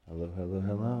Hello, hello,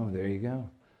 hello. There you go.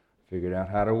 Figured out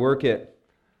how to work it.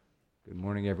 Good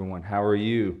morning, everyone. How are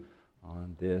you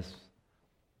on this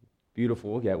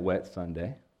beautiful yet wet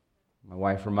Sunday? My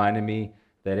wife reminded me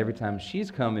that every time she's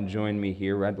come and joined me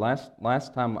here, right?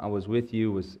 Last time I was with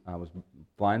you I was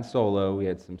flying solo. We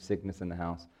had some sickness in the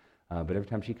house, but every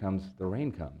time she comes, the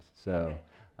rain comes. So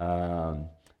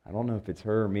I don't know if it's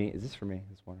her or me. Is this for me?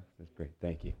 This one? That's great.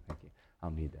 Thank you. Thank you. I'll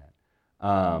need that.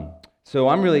 So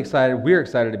I'm really excited. We're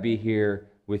excited to be here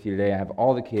with you today. I have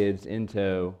all the kids in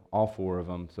tow, all four of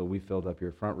them, so we filled up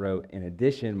your front row. In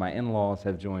addition, my in-laws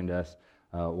have joined us,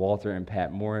 Walter and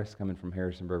Pat Morris, coming from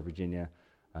Harrisonburg, Virginia.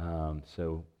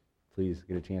 So please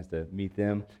get a chance to meet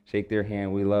them, shake their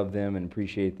hand. We love them and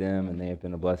appreciate them, and they have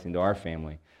been a blessing to our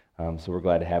family. So we're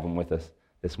glad to have them with us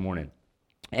this morning.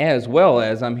 As well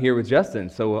as I'm here with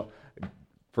Justin. So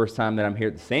first time that I'm here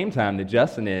at the same time that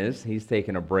Justin is. He's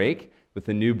taking a break. With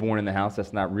the newborn in the house,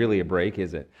 that's not really a break,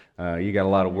 is it? You got a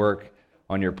lot of work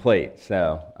on your plate.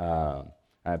 So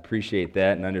I appreciate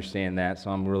that and understand that. So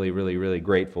I'm really, really, really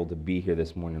grateful to be here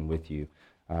this morning with you.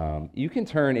 You can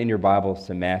turn in your Bibles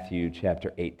to Matthew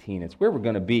chapter 18. It's where we're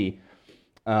going to be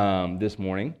this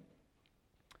morning.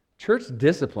 Church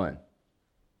discipline.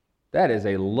 That is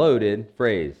a loaded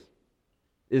phrase,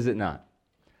 is it not?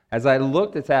 As I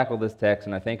look to tackle this text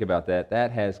and I think about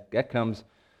that comes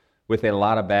with a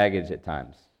lot of baggage at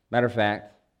times. Matter of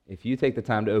fact, if you take the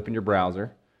time to open your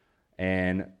browser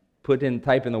and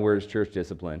type in the words church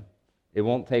discipline, it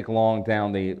won't take long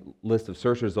down the list of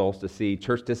search results to see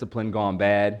church discipline gone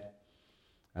bad,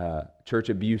 church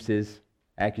abuses,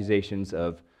 accusations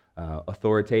of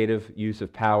authoritative use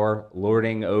of power,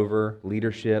 lording over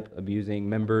leadership, abusing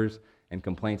members, and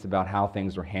complaints about how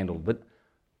things are handled. But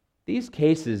these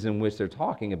cases in which they're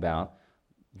talking about,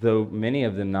 though many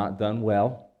of them not done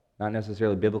well, not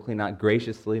necessarily biblically, not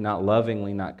graciously, not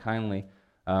lovingly, not kindly,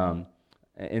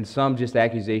 and some just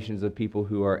accusations of people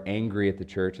who are angry at the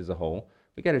church as a whole.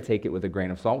 We got to take it with a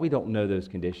grain of salt. We don't know those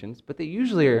conditions, but they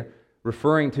usually are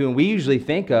referring to, and we usually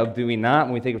think of, do we not,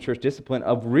 when we think of church discipline,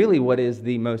 of really what is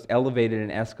the most elevated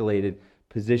and escalated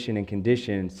position and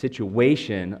condition,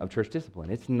 situation of church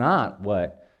discipline. It's not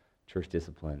what church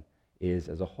discipline is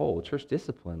as a whole. Church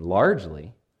discipline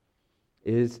largely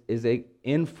is a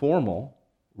informal,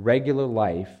 regular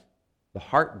life, the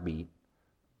heartbeat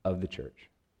of the church.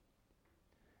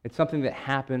 It's something that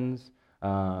happens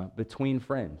between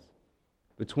friends,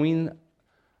 between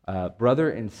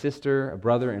brother and sister, a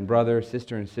brother and brother,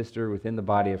 sister and sister within the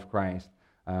body of Christ,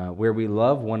 where we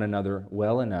love one another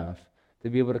well enough to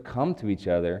be able to come to each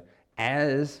other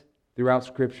as throughout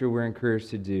Scripture we're encouraged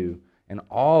to do, and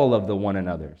all of the one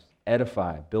another's,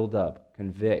 edify, build up,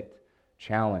 convict,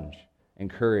 challenge,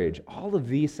 encourage. All of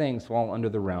these things fall under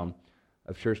the realm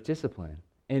of church discipline.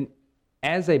 And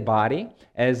as a body,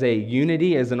 as a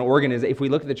unity, as an organization, if we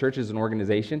look at the church as an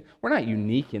organization, we're not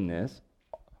unique in this.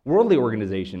 Worldly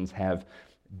organizations have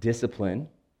discipline,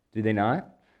 do they not?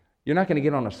 You're not going to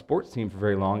get on a sports team for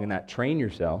very long and not train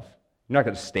yourself. You're not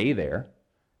going to stay there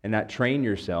and not train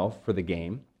yourself for the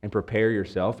game and prepare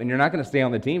yourself. And you're not going to stay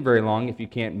on the team very long if you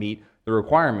can't meet the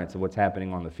requirements of what's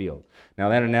happening on the field. Now,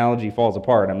 that analogy falls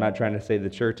apart. I'm not trying to say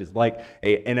the church is like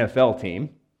an NFL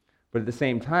team, but at the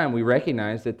same time, we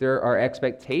recognize that there are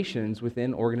expectations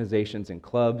within organizations and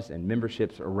clubs and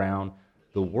memberships around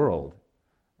the world.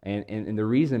 And the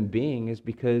reason being is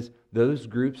because those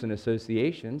groups and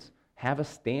associations have a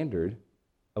standard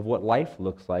of what life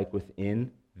looks like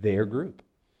within their group.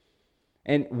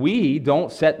 And we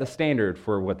don't set the standard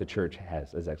for what the church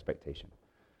has as expectation.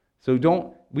 So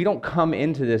we don't come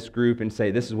into this group and say,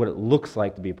 this is what it looks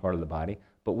like to be a part of the body,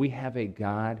 but we have a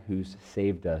God who's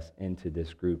saved us into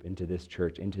this group, into this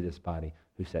church, into this body,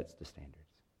 who sets the standards.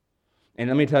 And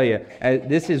let me tell you,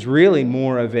 this is really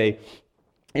more of a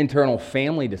internal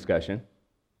family discussion.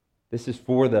 This is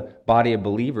for the body of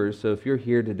believers, so if you're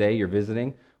here today, you're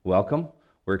visiting, welcome.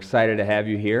 We're excited to have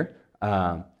you here.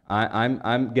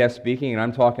 I'm guest speaking, and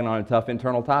I'm talking on a tough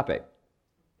internal topic.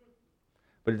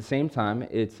 But at the same time,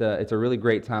 it's a really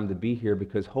great time to be here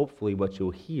because hopefully what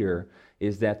you'll hear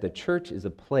is that the church is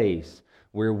a place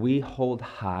where we hold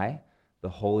high the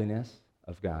holiness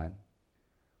of God.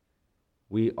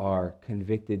 We are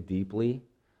convicted deeply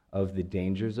of the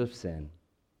dangers of sin,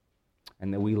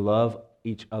 and that we love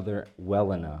each other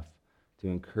well enough to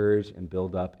encourage and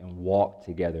build up and walk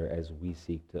together as we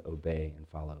seek to obey and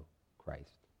follow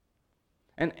Christ.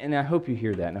 And I hope you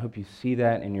hear that, and I hope you see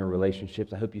that in your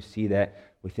relationships. I hope you see that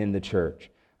within the church.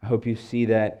 I hope you see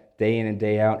that day in and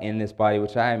day out in this body,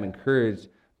 which I am encouraged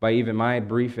by even my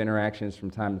brief interactions from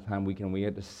time to time, we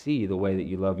get to see the way that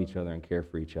you love each other and care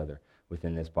for each other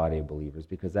within this body of believers,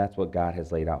 because that's what God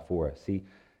has laid out for us. See,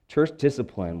 church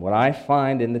discipline, what I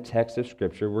find in the text of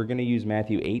Scripture, we're going to use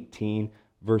Matthew 18,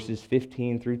 verses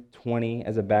 15 through 20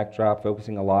 as a backdrop,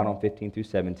 focusing a lot on 15 through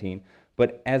 17.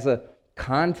 But as a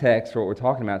context for what we're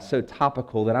talking about, it's so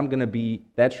topical that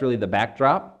that's really the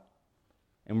backdrop,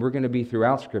 and we're going to be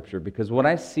throughout Scripture, because what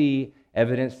I see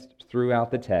evidenced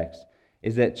throughout the text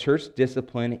is that church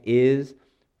discipline is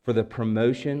for the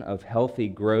promotion of healthy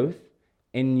growth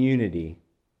and unity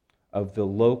of the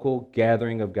local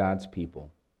gathering of God's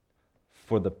people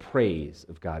for the praise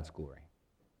of God's glory.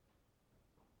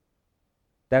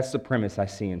 That's the premise I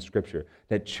see in Scripture,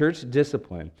 that church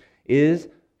discipline is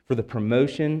for the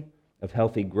promotion of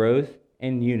healthy growth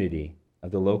and unity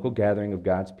of the local gathering of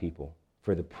God's people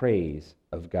for the praise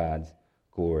of God's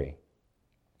glory.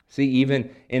 See, even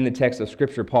in the text of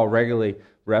Scripture, Paul regularly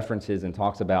references and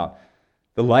talks about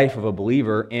the life of a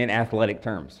believer in athletic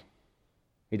terms.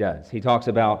 He does. He talks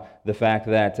about the fact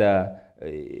that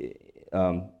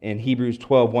in Hebrews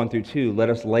 12, 1 through 2, let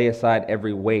us lay aside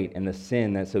every weight and the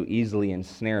sin that so easily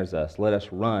ensnares us. Let us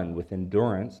run with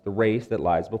endurance the race that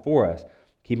lies before us,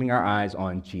 keeping our eyes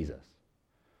on Jesus.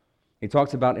 He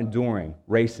talks about enduring,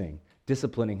 racing,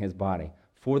 disciplining his body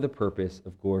for the purpose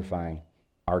of glorifying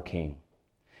our King.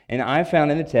 And I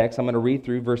found in the text, I'm going to read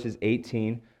through verses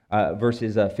 15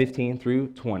 through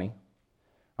 20.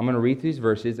 I'm going to read these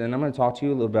verses, and I'm going to talk to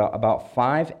you a little bit about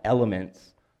 5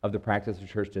 elements of the practice of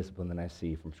church discipline that I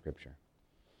see from Scripture.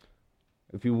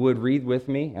 If you would read with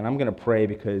me, and I'm going to pray,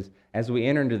 because as we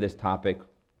enter into this topic,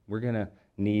 we're going to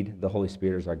need the Holy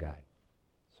Spirit as our guide.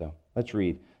 So let's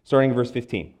read, starting in verse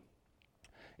 15.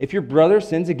 If your brother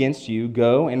sins against you,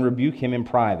 go and rebuke him in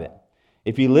private.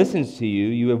 If he listens to you,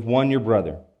 you have won your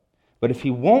brother. But if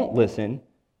he won't listen,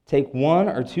 take 1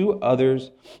 or 2 others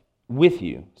with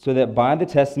you, so that by the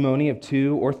testimony of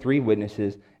 2 or 3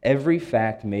 witnesses, every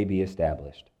fact may be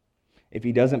established. If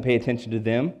he doesn't pay attention to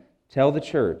them, tell the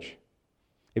church.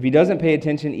 If he doesn't pay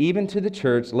attention even to the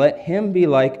church, let him be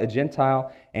like a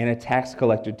Gentile and a tax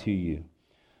collector to you.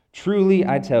 Truly,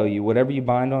 I tell you, whatever you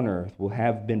bind on earth will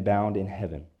have been bound in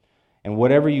heaven, and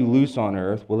whatever you loose on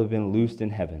earth will have been loosed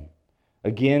in heaven.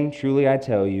 Again, truly I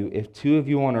tell you, if 2 of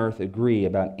you on earth agree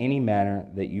about any matter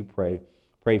that you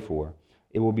pray for,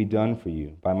 it will be done for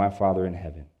you by my Father in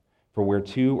heaven. For where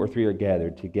 2 or 3 are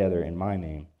gathered together in my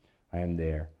name, I am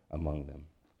there among them.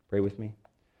 Pray with me.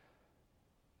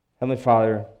 Heavenly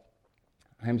Father,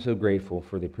 I am so grateful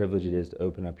for the privilege it is to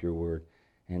open up your word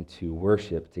and to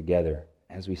worship together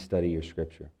as we study your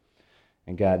Scripture.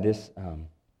 And God, this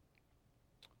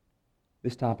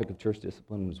topic of church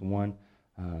discipline was one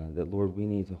that, Lord, we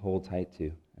need to hold tight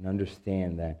to and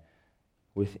understand that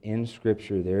within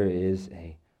Scripture there is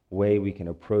a way we can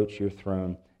approach your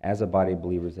throne as a body of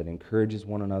believers that encourages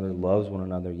one another, loves one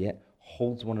another, yet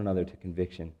holds one another to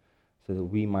conviction so that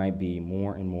we might be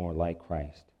more and more like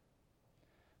Christ.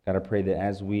 God, I pray that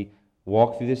as we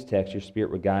walk through this text, your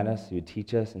Spirit would guide us, you would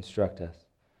teach us, instruct us,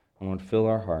 and would fill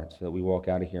our hearts so that we walk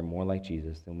out of here more like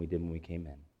Jesus than we did when we came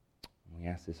in. And we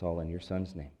ask this all in your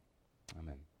Son's name.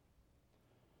 Amen.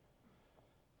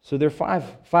 So there are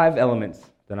five elements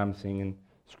that I'm seeing in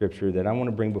Scripture that I want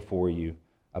to bring before you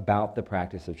about the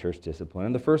practice of church discipline.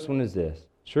 And the first one is this: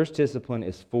 church discipline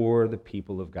is for the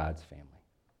people of God's family.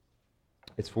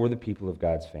 It's for the people of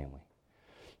God's family.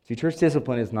 See, church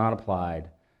discipline is not applied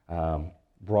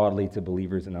broadly to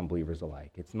believers and unbelievers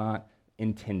alike. It's not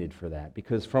intended for that,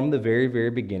 because from the very, very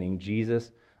beginning,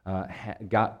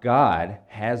 God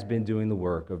has been doing the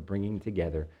work of bringing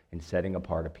together and setting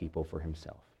apart a people for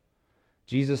himself.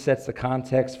 Jesus sets the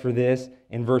context for this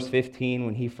in verse 15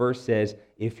 when he first says,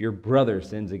 if your brother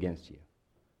sins against you.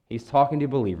 He's talking to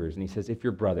believers, and he says, if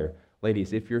your brother,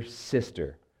 ladies, if your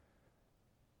sister,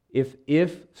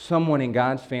 if someone in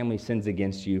God's family sins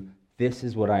against you, this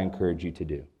is what I encourage you to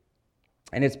do.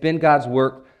 And it's been God's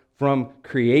work from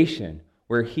creation,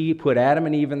 where he put Adam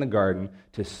and Eve in the garden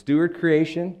to steward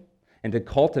creation and to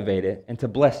cultivate it and to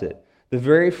bless it. The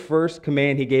very first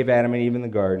command he gave Adam and Eve in the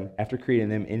garden after creating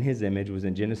them in his image was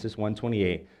in Genesis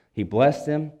 1:28. He blessed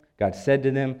them. God said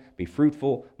to them, be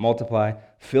fruitful, multiply,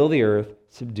 fill the earth,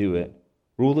 subdue it,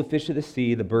 rule the fish of the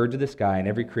sea, the birds of the sky, and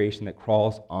every creation that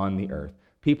crawls on the earth.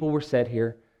 People were set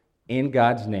here in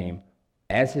God's name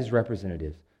as his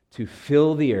representatives to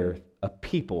fill the earth, a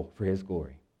people for his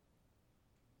glory.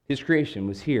 His creation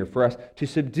was here for us to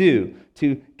subdue,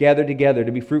 to gather together,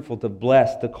 to be fruitful, to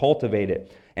bless, to cultivate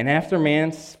it. And after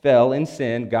man fell in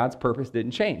sin, God's purpose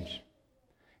didn't change.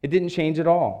 It didn't change at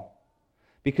all.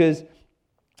 Because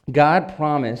God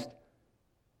promised,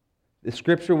 the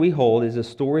Scripture we hold is a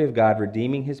story of God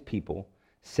redeeming his people,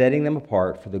 setting them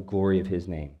apart for the glory of his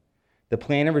name. The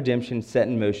plan of redemption set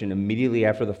in motion immediately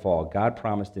after the fall. God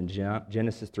promised in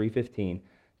Genesis 3:15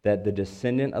 that the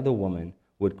descendant of the woman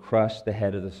would crush the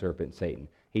head of the serpent, Satan.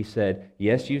 He said,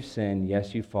 yes, you've sinned,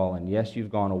 yes, you've fallen, yes, you've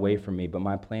gone away from me, but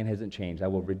my plan hasn't changed. I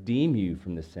will redeem you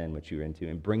from the sin which you're into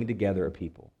and bring together a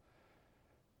people.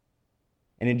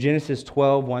 And in Genesis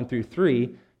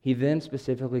 12:1-3, he then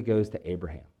specifically goes to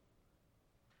Abraham.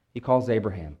 He calls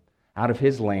Abraham out of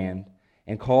his land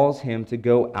and calls him to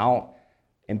go out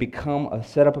and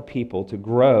set up a people to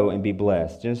grow and be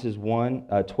blessed. Genesis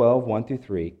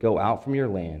 12:1-3, go out from your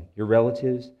land, your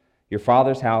relatives, your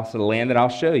father's house, to the land that I'll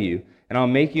show you, and I'll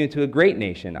make you into a great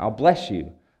nation. I'll bless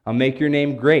you. I'll make your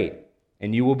name great,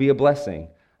 and you will be a blessing.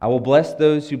 I will bless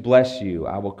those who bless you.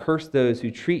 I will curse those who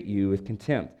treat you with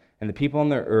contempt, and the people on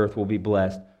the earth will be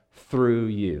blessed through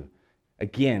you.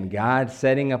 Again, God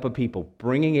setting up a people,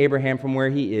 bringing Abraham from where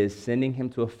he is, sending him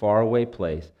to a faraway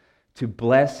place to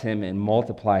bless him and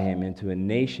multiply him into a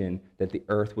nation that the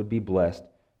earth would be blessed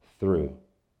through.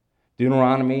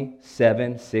 Deuteronomy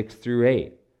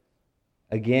 7:6-8.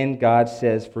 Again, God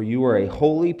says, for you are a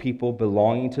holy people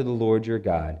belonging to the Lord your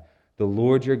God. The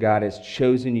Lord your God has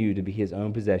chosen you to be his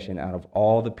own possession out of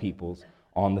all the peoples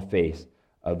on the face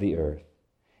of the earth.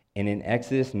 And in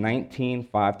Exodus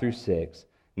 19:5-6,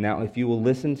 now if you will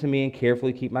listen to me and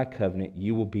carefully keep my covenant,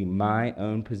 you will be my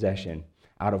own possession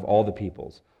out of all the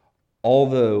peoples.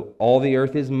 Although all the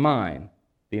earth is mine,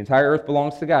 the entire earth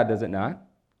belongs to God, does it not?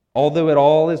 Although it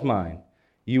all is mine,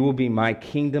 you will be my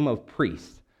kingdom of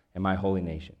priests and my holy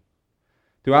nation.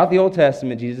 Throughout the Old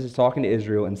Testament, Jesus is talking to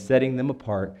Israel and setting them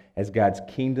apart as God's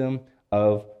kingdom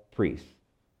of priests.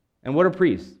 And what are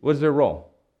priests? What is their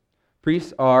role?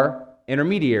 Priests are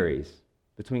intermediaries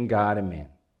between God and man.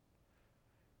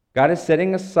 God is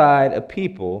setting aside a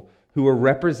people who are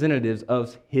representatives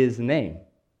of his name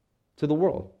to the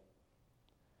world.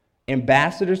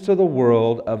 Ambassadors to the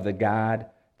world of the God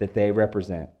that they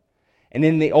represent. And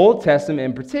in the Old Testament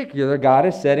in particular, God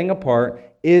is setting apart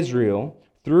Israel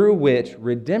through which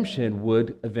redemption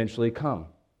would eventually come.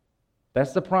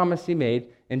 That's the promise he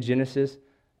made in Genesis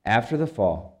after the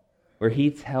fall, where he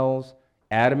tells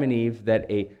Adam and Eve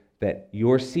that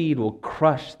your seed will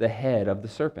crush the head of the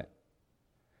serpent.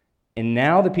 And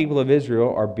now the people of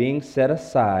Israel are being set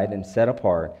aside and set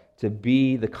apart to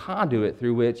be the conduit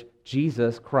through which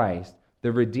Jesus Christ,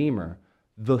 the Redeemer,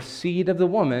 the seed of the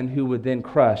woman who would then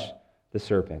crush the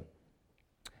serpent.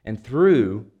 And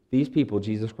through these people,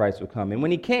 Jesus Christ would come. And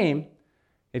when he came,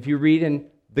 if you read in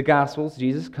the Gospels,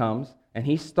 Jesus comes and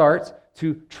he starts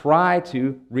to try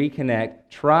to reconnect,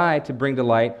 try to bring to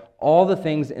light all the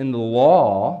things in the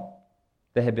law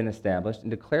that had been established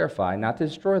and to clarify, not to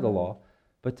destroy the law,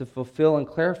 but to fulfill and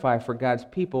clarify for God's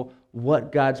people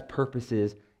what God's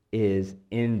purposes is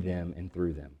in them and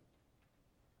through them.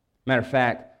 Matter of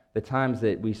fact, the times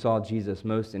that we saw Jesus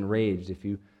most enraged, if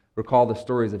you recall the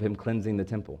stories of him cleansing the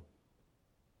temple.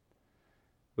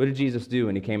 What did Jesus do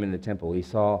when he came into the temple? He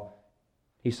saw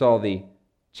the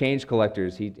change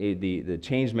collectors, the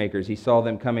change makers. He saw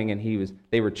them coming, and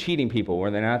they were cheating people,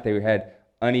 were they not? They had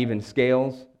uneven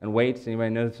scales and weights.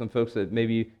 Anybody know some folks that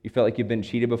maybe you felt like you've been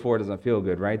cheated before? It doesn't feel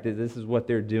good, right? This is what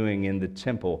they're doing in the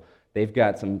temple. They've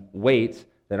got some weights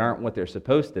that aren't what they're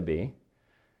supposed to be,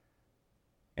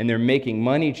 and they're making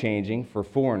money changing for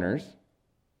foreigners,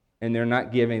 and they're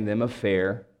not giving them a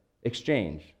fair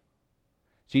exchange.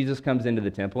 Jesus comes into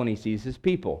the temple and he sees his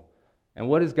people. And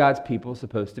what is God's people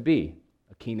supposed to be?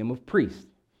 A kingdom of priests.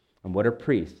 And what are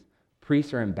priests?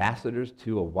 Priests are ambassadors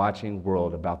to a watching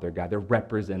world about their God. They're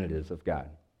representatives of God.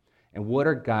 And what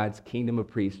are God's kingdom of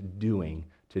priests doing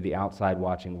to the outside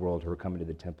watching world who are coming to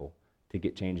the temple to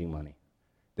get changing money?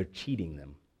 They're cheating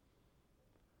them.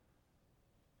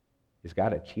 Is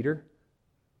God a cheater?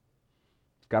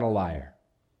 Is God a liar?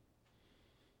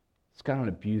 Is God an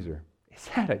abuser? Is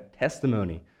that a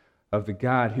testimony of the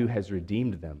God who has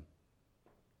redeemed them?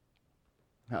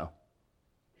 No.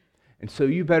 And so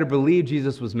you better believe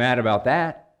Jesus was mad about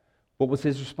that. What was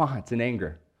his response in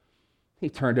anger? He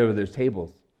turned over those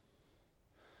tables.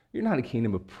 You're not a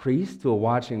kingdom of priests to a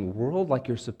watching world like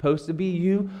you're supposed to be.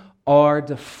 You are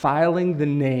defiling the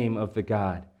name of the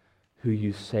God who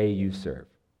you say you serve.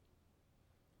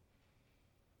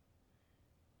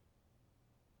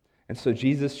 And so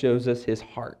Jesus shows us his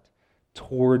heart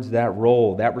towards that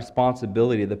role, that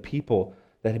responsibility, the people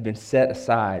that have been set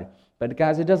aside. But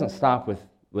guys, it doesn't stop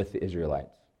with the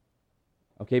Israelites.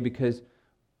 Okay, because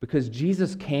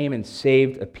Jesus came and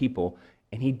saved a people,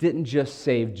 and he didn't just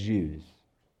save Jews.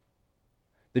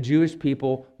 The Jewish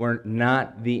people were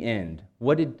not the end.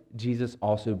 What did Jesus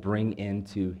also bring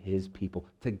into his people,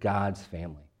 to God's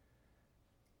family?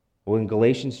 Well, in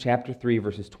Galatians chapter 3,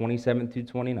 verses 27 through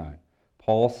 29,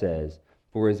 Paul says,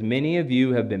 "For as many of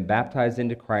you have been baptized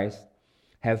into Christ,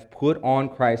 have put on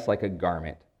Christ like a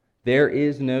garment. There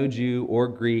is no Jew or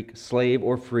Greek, slave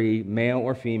or free, male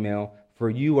or female, for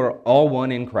you are all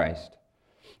one in Christ.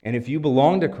 And if you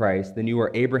belong to Christ, then you are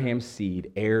Abraham's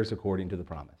seed, heirs according to the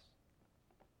promise."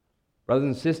 Brothers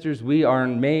and sisters, we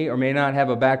may or may not have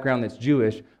a background that's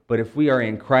Jewish, but if we are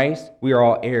in Christ, we are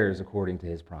all heirs according to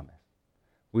his promise.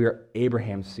 We are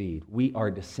Abraham's seed. We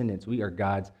are descendants. We are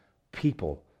God's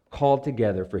people, called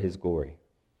together for his glory.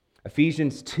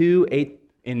 Ephesians 2, 8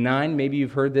 and 9, maybe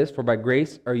you've heard this, "For by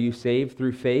grace are you saved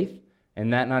through faith,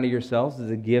 and that not of yourselves is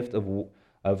a gift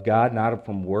of God, not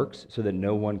from works, so that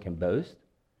no one can boast."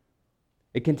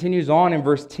 It continues on in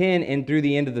verse 10 and through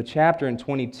the end of the chapter in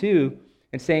 22,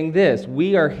 and saying this,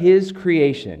 "We are his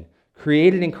creation,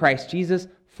 created in Christ Jesus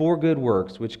for good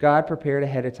works, which God prepared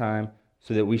ahead of time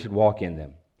so that we should walk in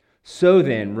them. So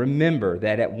then, remember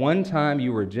that at one time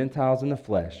you were Gentiles in the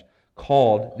flesh,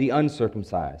 called the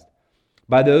uncircumcised,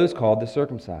 by those called the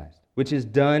circumcised, which is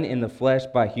done in the flesh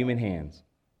by human hands.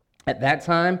 At that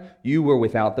time you were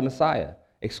without the Messiah,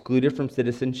 excluded from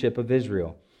citizenship of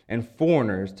Israel, and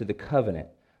foreigners to the covenant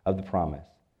of the promise,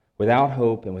 without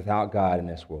hope and without God in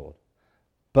this world.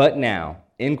 But now,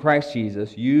 in Christ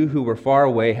Jesus, you who were far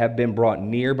away have been brought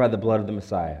near by the blood of the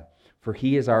Messiah, for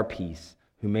he is our peace,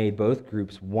 who made both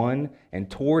groups one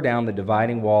and tore down the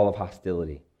dividing wall of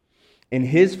hostility. In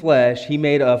his flesh, he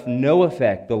made of no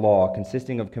effect the law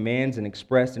consisting of commands and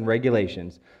expressed in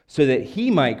regulations, so that he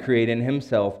might create in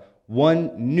himself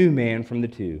one new man from the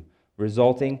two,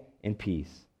 resulting in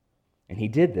peace. And he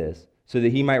did this so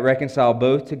that he might reconcile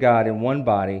both to God in one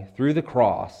body through the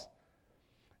cross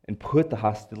and put the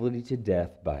hostility to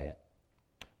death by it.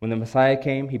 When the Messiah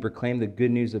came, he proclaimed the good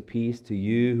news of peace to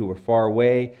you who were far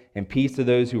away and peace to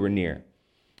those who were near.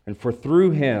 And for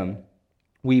through him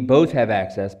we both have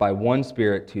access by one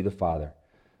Spirit to the Father.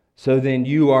 So then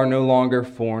you are no longer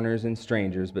foreigners and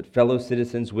strangers, but fellow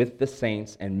citizens with the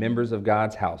saints and members of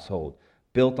God's household,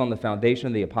 built on the foundation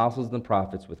of the apostles and the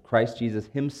prophets, with Christ Jesus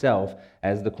himself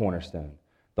as the cornerstone.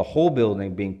 The whole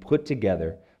building being put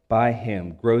together by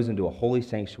him grows into a holy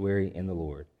sanctuary in the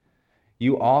Lord.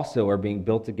 You also are being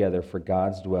built together for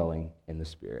God's dwelling in the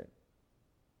Spirit.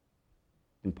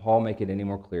 Can Paul make it any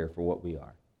more clear for what we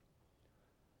are?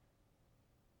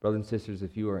 Brothers and sisters,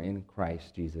 if you are in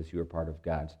Christ Jesus, you are part of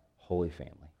God's holy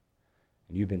family.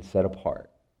 And you've been set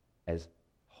apart as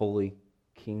holy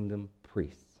kingdom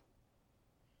priests.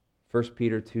 1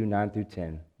 Peter 2, 9 through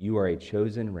 10, you are a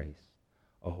chosen race,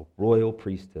 a royal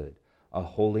priesthood, a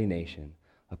holy nation,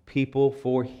 a people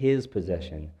for his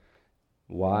possession.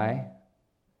 Why?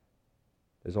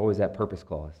 There's always that purpose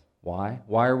clause. Why?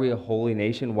 Why are we a holy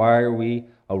nation? Why are we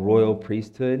a royal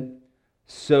priesthood?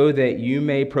 So that you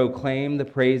may proclaim the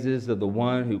praises of the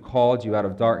one who called you out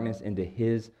of darkness into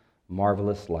his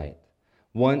marvelous light.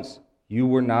 Once you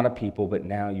were not a people, but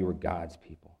now you are God's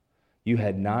people. You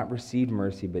had not received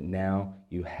mercy, but now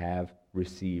you have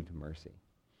received mercy.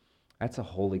 That's a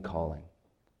holy calling.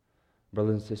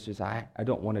 Brothers and sisters, I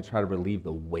don't want to try to relieve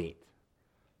the weight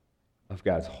of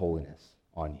God's holiness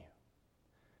on you,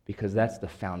 because that's the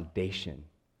foundation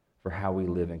for how we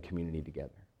live in community together.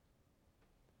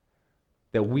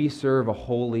 That we serve a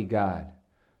holy God,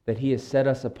 that he has set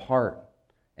us apart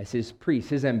as his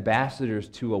priests, his ambassadors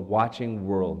to a watching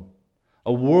world,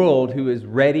 a world who is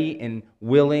ready and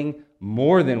willing,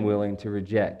 more than willing, to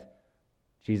reject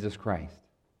Jesus Christ.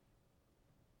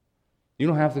 You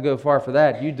don't have to go far for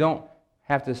that. You don't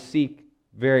have to seek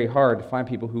very hard to find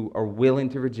people who are willing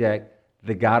to reject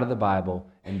the God of the Bible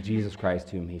and Jesus Christ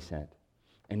whom he sent.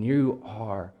 And you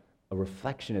are a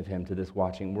reflection of him to this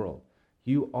watching world.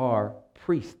 You are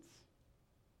priests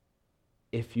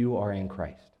if you are in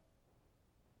Christ.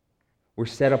 We're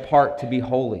set apart to be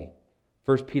holy.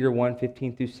 1 Peter 1,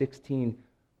 15 through 16,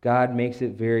 God makes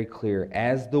it very clear.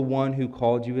 As the one who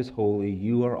called you is holy,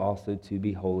 you are also to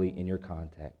be holy in your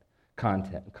conduct.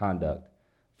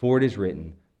 For it is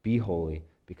written, be holy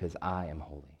because I am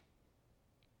holy.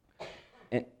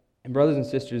 And brothers and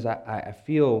sisters, I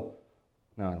feel,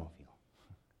 no, I don't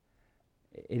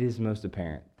feel. It is most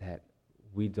apparent that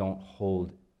we don't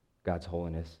hold God's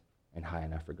holiness in high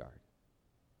enough regard.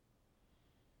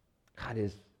 God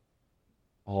is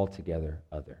altogether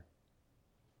other.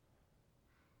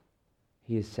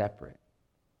 He is separate.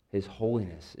 His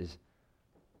holiness is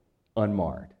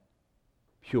unmarred,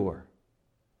 pure,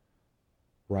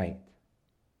 right,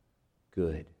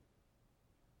 good.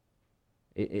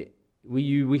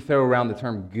 We throw around the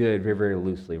term good very, very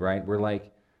loosely, right? We're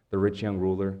like the rich young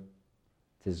ruler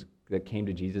that came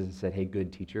to Jesus and said, hey,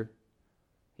 good teacher.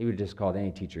 he would have just called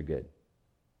any teacher good.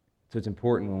 So it's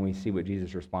important when we see what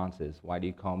Jesus' response is. Why do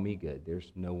you call me good?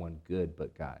 There's no one good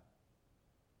but God.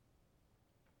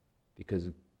 Because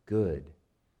good,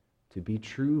 to be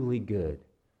truly good,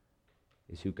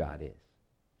 is who God is.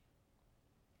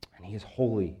 And he is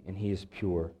holy and he is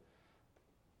pure.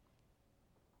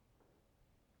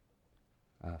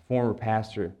 A former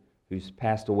pastor who's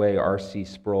passed away, R.C.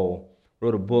 Sproul,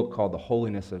 wrote a book called The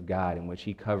Holiness of God, in which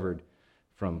he covered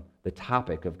from the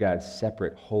topic of God's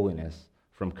separate holiness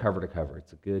from cover to cover.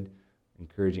 It's a good,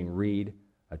 encouraging read,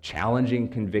 a challenging,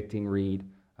 convicting read,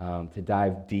 to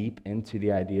dive deep into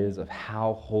the ideas of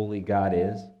how holy God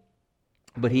is.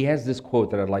 But he has this quote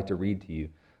that I'd like to read to you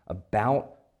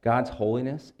about God's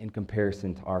holiness in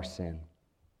comparison to our sin.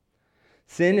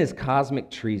 Sin is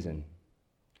cosmic treason.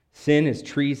 Sin is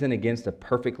treason against a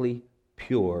perfectly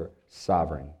pure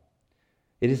sovereign.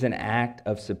 It is an act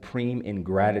of supreme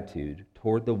ingratitude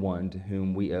toward the one to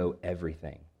whom we owe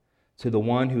everything, to the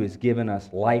one who has given us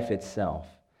life itself.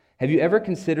 Have you ever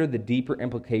considered the deeper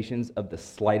implications of the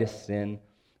slightest sin,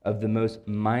 of the most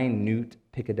minute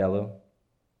peccadillo?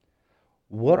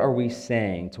 What are we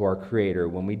saying to our Creator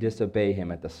when we disobey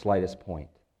Him at the slightest point?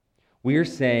 We are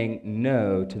saying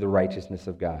no to the righteousness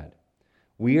of God.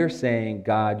 We are saying,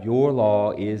 God, your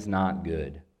law is not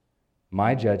good.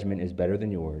 My judgment is better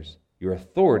than yours. Your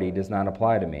authority does not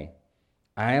apply to me.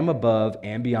 I am above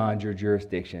and beyond your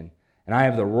jurisdiction, and I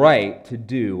have the right to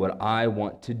do what I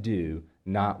want to do,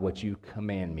 not what you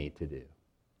command me to do.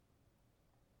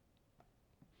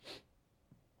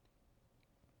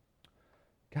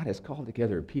 God has called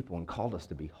together a people and called us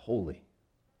to be holy.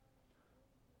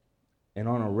 And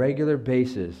on a regular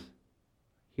basis,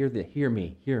 hear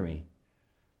me.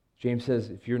 James says,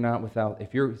 if you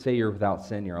say you're without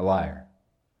sin, you're a liar.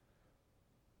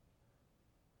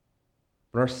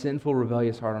 But our sinful,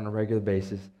 rebellious heart on a regular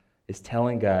basis is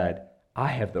telling God, I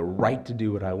have the right to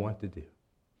do what I want to do,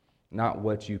 not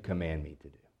what you command me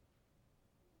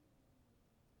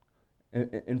to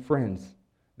do. And friends,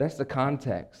 that's the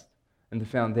context and the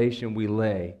foundation we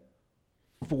lay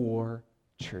for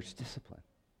church discipline.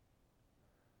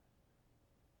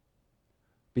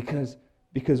 Because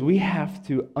we have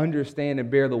to understand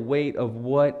and bear the weight of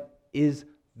what is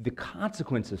the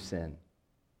consequence of sin.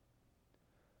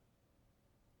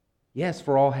 Yes,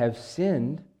 for all have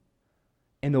sinned,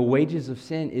 and the wages of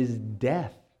sin is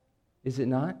death, is it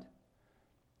not?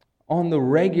 On the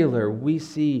regular, we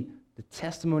see the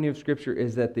testimony of Scripture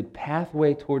is that the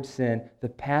pathway towards sin, the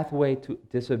pathway to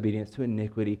disobedience, to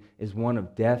iniquity, is one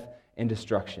of death and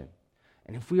destruction.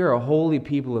 And if we are a holy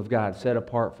people of God, set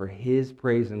apart for His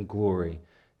praise and glory,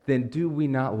 then do we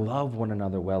not love one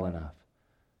another well enough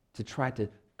to try to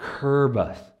curb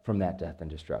us from that death and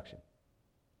destruction?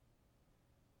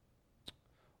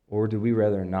 Or do we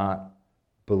rather not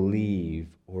believe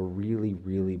or really,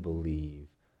 really believe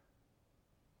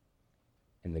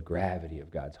in the gravity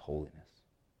of God's holiness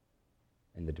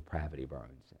and the depravity of our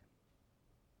own sin?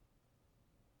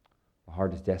 The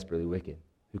heart is desperately wicked.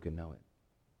 Who can know it?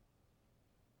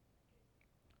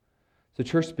 So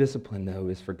church discipline, though,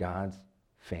 is for God's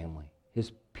family,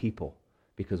 His people,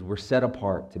 because we're set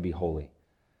apart to be holy.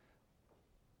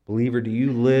 Believer, do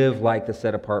you live like the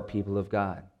set-apart people of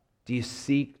God? Do you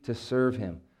seek to serve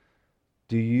Him?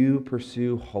 Do you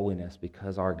pursue holiness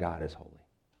because our God is holy?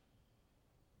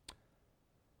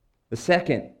 The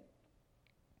second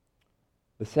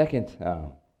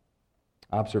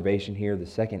observation here, the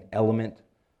second element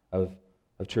of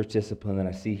church discipline that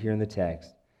I see here in the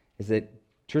text is that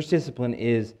church discipline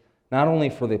is not only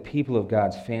for the people of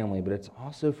God's family, but it's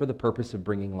also for the purpose of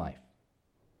bringing life.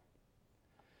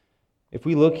 If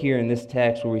we look here in this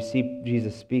text where we see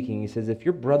Jesus speaking, He says, if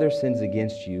your brother sins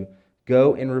against you,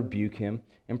 go and rebuke him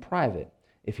in private.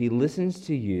 If he listens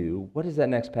to you, what does that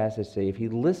next passage say? If he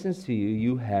listens to you,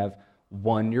 you have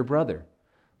won your brother.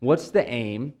 What's the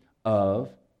aim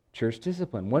of church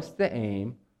discipline? What's the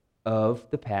aim of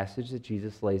the passage that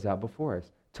Jesus lays out before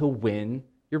us? To win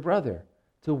your brother,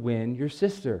 to win your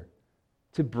sister,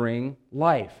 to bring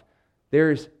life.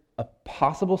 There's a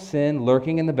possible sin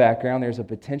lurking in the background. There's a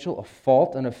potential of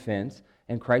fault and offense.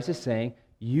 And Christ is saying,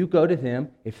 you go to them.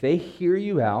 If they hear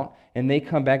you out and they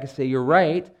come back and say, you're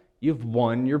right, you've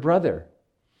won your brother.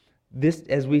 This,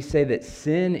 as we say that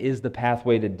sin is the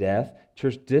pathway to death,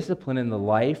 church discipline in the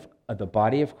life of the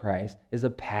body of Christ is a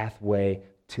pathway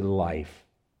to life.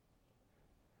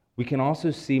 We can also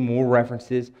see more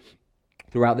references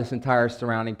throughout this entire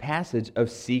surrounding passage of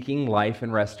seeking life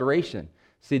and restoration.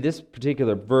 See, this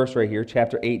particular verse right here,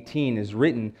 chapter 18, is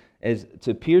written as it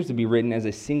appears to be written as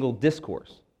a single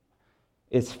discourse.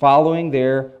 It's following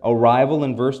their arrival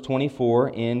in verse 24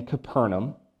 in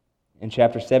Capernaum, in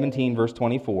chapter 17, verse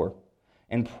 24.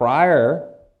 And prior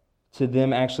to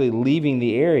them actually leaving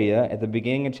the area at the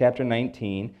beginning of chapter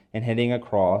 19 and heading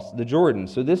across the Jordan.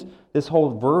 So this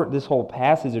whole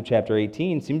passage of chapter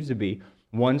 18 seems to be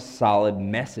one solid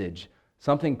message,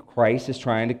 something Christ is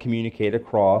trying to communicate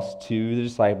across to the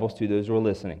disciples, to those who are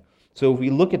listening. So if we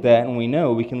look at that and we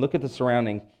know, we can look at the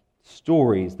surrounding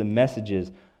stories, the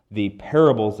messages, the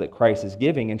parables that Christ is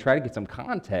giving and try to get some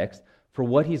context for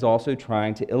what he's also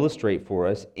trying to illustrate for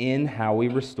us in how we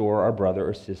restore our brother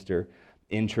or sister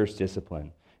in church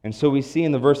discipline. And so we see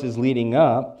in the verses leading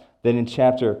up that in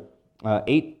chapter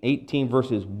 18,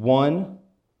 verses 1,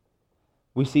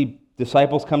 we see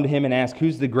disciples come to him and ask,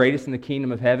 who's the greatest in the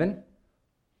kingdom of heaven?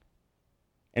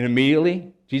 And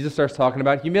immediately, Jesus starts talking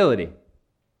about humility.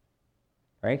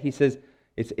 Right? He says,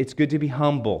 it's good to be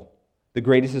humble. The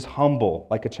greatest is humble,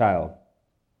 like a child.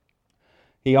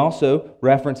 He also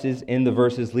references in the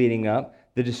verses leading up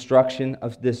the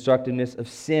destructiveness of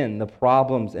sin, the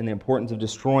problems and the importance of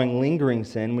destroying lingering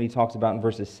sin when he talks about in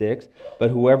verses 6.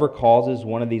 But whoever causes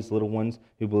one of these little ones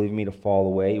who believe in me to fall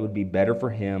away, it would be better for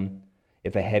him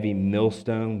if a heavy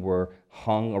millstone were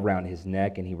hung around his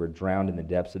neck and he were drowned in the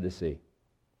depths of the sea.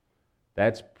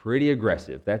 That's pretty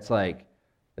aggressive. That's like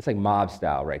mob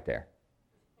style right there.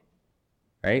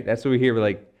 Right? That's what we hear with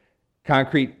like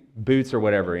concrete boots or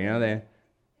whatever, the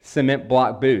cement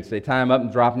block boots. They tie them up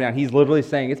and drop them down. He's literally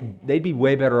saying they'd be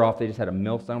way better off if they just had a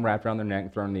millstone wrapped around their neck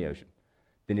and thrown in the ocean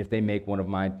than if they make one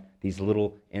of these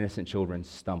little innocent children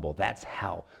stumble. That's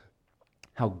how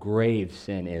grave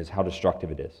sin is, how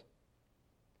destructive it is.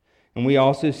 And we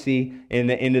also see in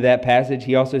the end of that passage,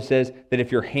 he also says that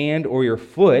if your hand or your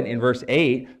foot, in verse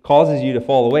 8, causes you to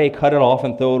fall away, cut it off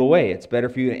and throw it away. It's better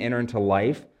for you to enter into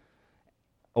life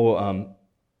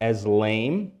as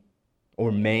lame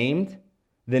or maimed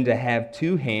than to have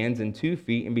 2 hands and 2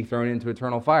 feet and be thrown into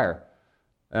eternal fire.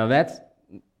 Now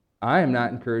I am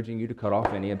not encouraging you to cut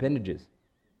off any appendages.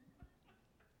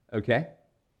 Okay?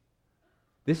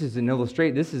 This is an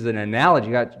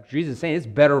analogy. Jesus is saying it's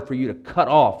better for you to cut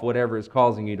off whatever is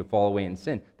causing you to fall away in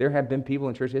sin. There have been people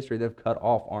in church history that have cut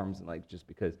off arms just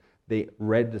because they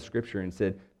read the scripture and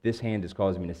said, this hand is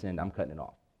causing me to sin, I'm cutting it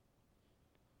off.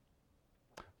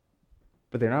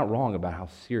 But they're not wrong about how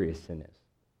serious sin is.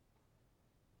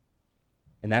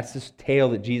 And that's this tale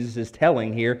that Jesus is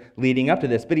telling here leading up to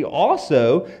this. But he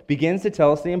also begins to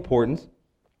tell us the importance,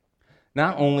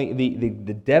 not only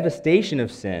the devastation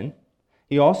of sin,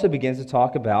 he also begins to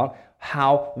talk about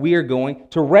how we are going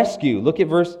to rescue. Look at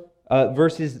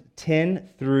verses 10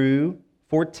 through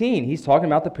 14. He's talking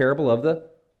about the parable of the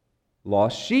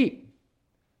lost sheep.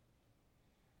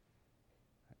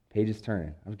 Page is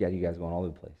turning. I've got you guys going all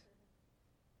over the place.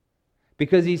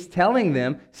 Because he's telling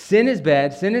them sin is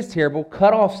bad, sin is terrible,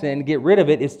 cut off sin, get rid of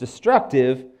it, it's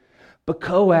destructive, but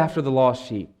go after the lost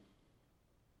sheep.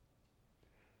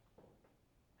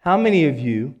 How many of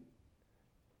you,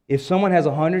 if someone has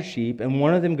 100 sheep and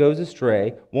one of them goes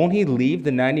astray, won't he leave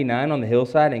the 99 on the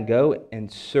hillside and go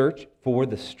and search for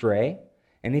the stray?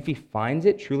 And if he finds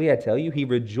it, truly I tell you, he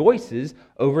rejoices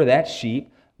over that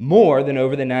sheep more than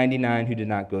over the 99 who did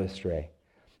not go astray.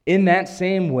 In that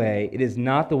same way, it is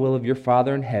not the will of your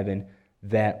Father in heaven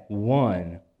that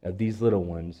one of these little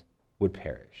ones would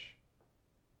perish.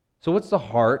 So what's the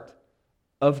heart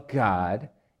of God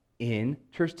in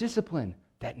church discipline?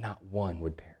 That not one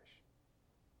would perish.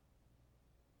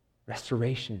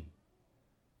 Restoration.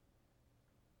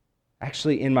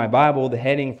 Actually, in my Bible, the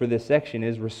heading for this section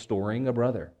is restoring a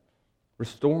brother.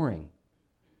 Restoring.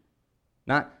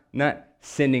 Not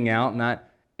sending out, not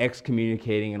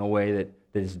excommunicating in a way that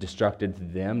is destructive to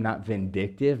them, not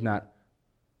vindictive, not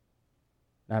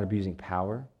abusing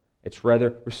power. It's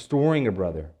rather restoring a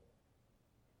brother.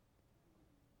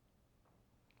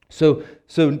 So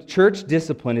church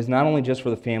discipline is not only just for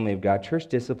the family of God. Church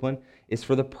discipline is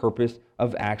for the purpose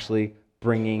of actually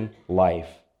bringing life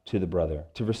to the brother,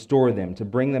 to restore them, to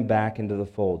bring them back into the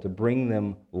fold, to bring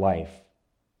them life.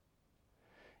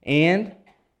 And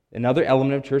another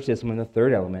element of church discipline, the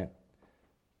third element,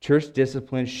 church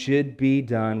discipline should be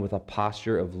done with a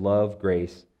posture of love,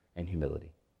 grace, and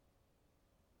humility.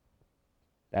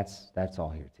 That's all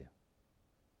here too.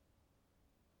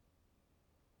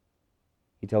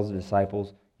 He tells the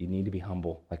disciples, you need to be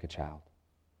humble like a child.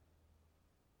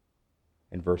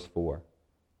 In verse 4.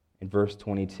 In verse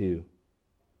 22,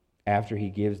 after he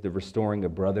gives the restoring a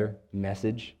brother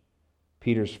message,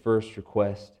 Peter's first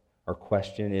request or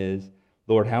question is,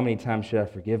 Lord, how many times should I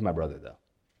forgive my brother though?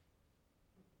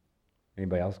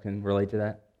 Anybody else can relate to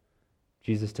that?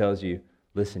 Jesus tells you,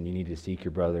 listen, you need to seek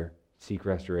your brother, seek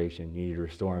restoration. You need to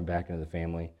restore him back into the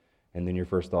family. And then your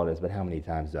first thought is, but how many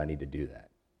times do I need to do that?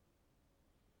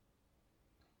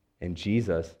 And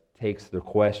Jesus takes the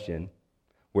question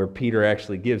where Peter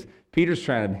actually gives. Peter's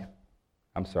trying to,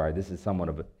 I'm sorry, this is somewhat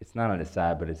of a, it's not an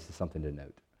aside, but it's just something to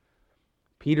note.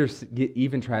 Peter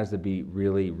even tries to be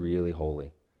really, really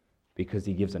holy because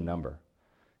he gives a number.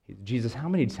 Jesus, how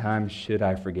many times should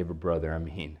I forgive a brother? I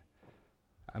mean,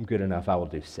 I'm good enough, I will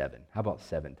do 7. How about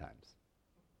 7 times?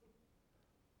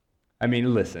 I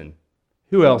mean, listen,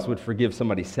 who else would forgive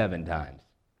somebody 7 times?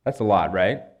 That's a lot,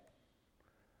 right?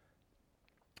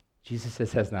 Jesus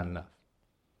says that's not enough.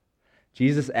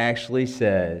 Jesus actually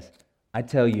says, I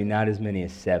tell you, not as many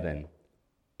as 7,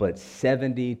 but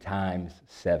 70 times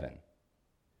 7.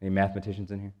 Any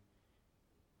mathematicians in here?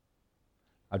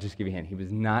 I'll just give you a hint. He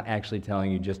was not actually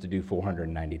telling you just to do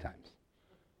 490 times.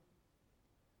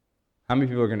 How many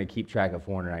people are going to keep track of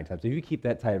 490 times? If you keep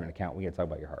that tight of an account, we got to talk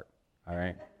about your heart, all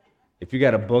right? If you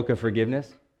got a book of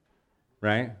forgiveness,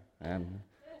 right?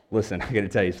 Listen, I got to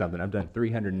tell you something. I've done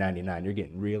 399. You're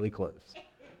getting really close.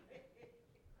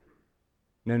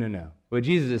 No. What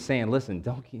Jesus is saying, listen,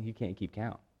 you can't keep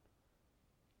count.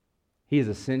 He is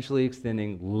essentially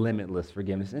extending limitless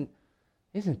forgiveness. And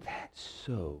isn't that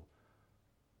so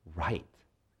right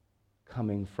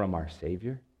coming from our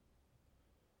Savior,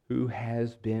 who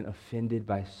has been offended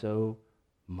by so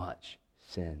much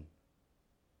sin,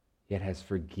 yet has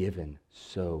forgiven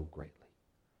so greatly?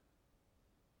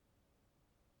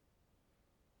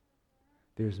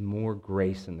 There's more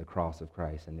grace in the cross of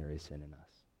Christ than there is sin in us.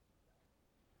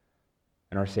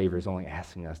 And our Savior is only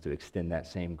asking us to extend that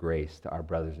same grace to our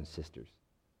brothers and sisters.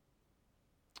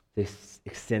 To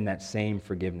extend that same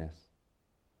forgiveness.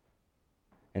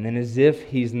 And then as if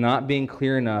he's not being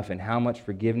clear enough in how much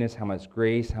forgiveness, how much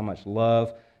grace, how much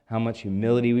love, how much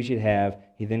humility we should have,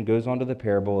 he then goes on to the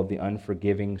parable of the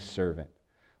unforgiving servant,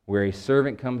 where a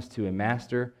servant comes to a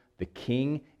master, the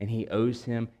king, and he owes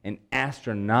him an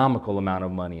astronomical amount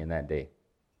of money in that day.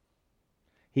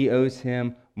 He owes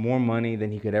him more money than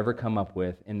he could ever come up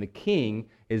with, and the king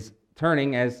is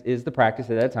turning, as is the practice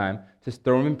at that time, to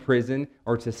throw him in prison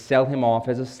or to sell him off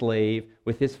as a slave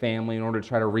with his family in order to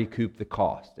try to recoup the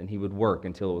cost, and he would work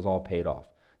until it was all paid off.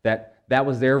 That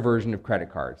was their version of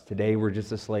credit cards. Today we're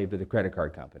just a slave to the credit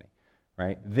card company,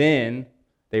 right? Then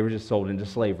they were just sold into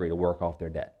slavery to work off their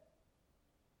debt.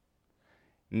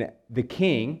 The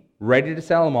king, ready to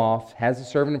sell him off, has the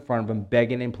servant in front of him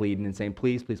begging and pleading and saying,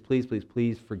 please, please, please, please,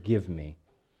 please forgive me.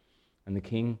 And the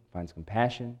king finds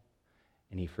compassion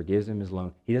and he forgives him his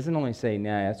loan. He doesn't only say,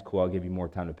 nah, that's cool, I'll give you more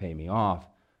time to pay me off.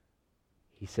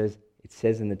 He says, it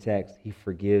says in the text, he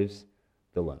forgives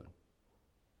the loan.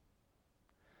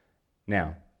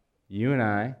 Now, you and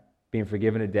I, being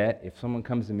forgiven a debt, if someone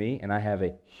comes to me and I have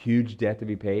a huge debt to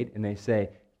be paid and they say,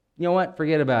 you know what,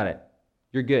 forget about it.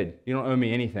 You're good. You don't owe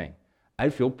me anything.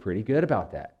 I'd feel pretty good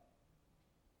about that.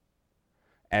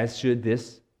 As should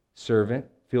this servant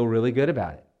feel really good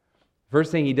about it.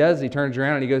 First thing he does, he turns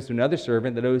around and he goes to another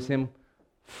servant that owes him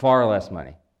far less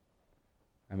money.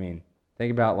 I mean,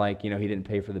 think about he didn't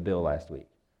pay for the bill last week,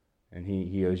 and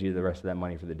he owes you the rest of that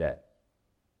money for the debt.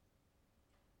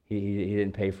 He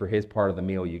didn't pay for his part of the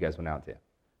meal you guys went out to.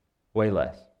 Way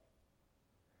less.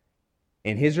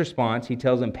 In his response, he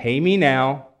tells him, pay me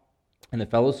now. And the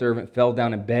fellow servant fell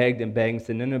down and begged and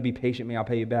said, no, be patient with me, I'll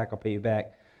pay you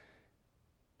back.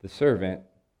 The servant,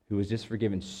 who was just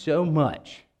forgiven so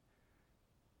much,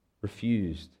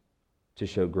 refused to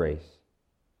show grace.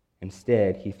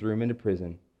 Instead, he threw him into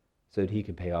prison so that he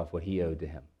could pay off what he owed to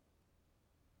him.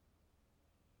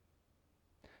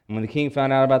 And when the king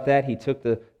found out about that, he took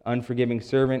the unforgiving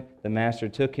servant. The master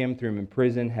took him, threw him in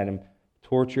prison, had him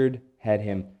tortured, had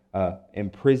him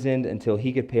imprisoned until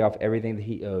he could pay off everything that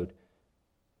he owed.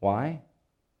 Why?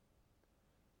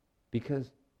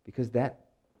 Because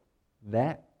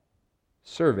that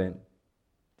servant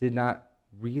did not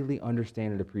really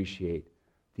understand and appreciate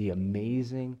the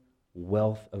amazing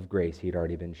wealth of grace he had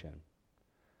already been shown.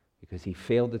 Because he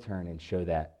failed to turn and show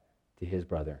that to his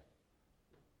brother,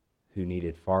 who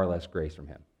needed far less grace from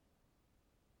him.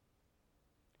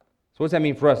 So what does that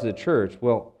mean for us as a church?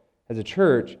 Well, as a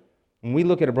church, when we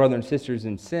look at our brothers and sisters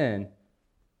in sin,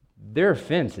 their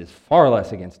offense is far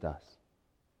less against us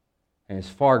and is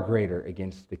far greater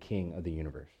against the King of the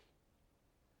universe,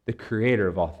 the creator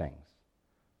of all things,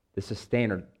 the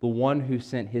sustainer, the one who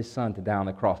sent his son to die on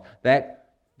the cross.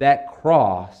 That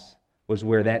cross was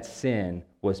where that sin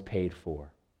was paid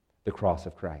for, the cross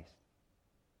of Christ.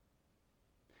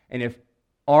 And if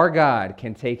our God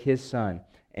can take his son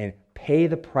and pay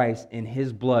the price in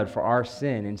his blood for our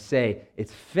sin and say,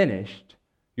 it's finished,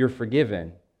 you're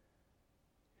forgiven,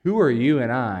 who are you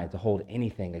and I to hold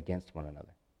anything against one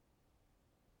another?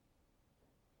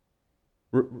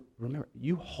 Remember,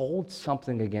 you hold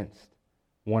something against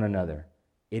one another.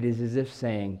 It is as if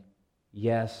saying,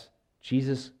 yes,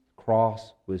 Jesus'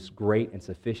 cross was great and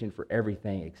sufficient for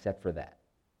everything except for that.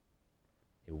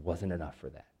 It wasn't enough for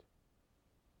that.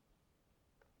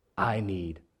 I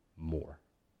need more.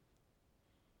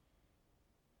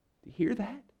 Do you hear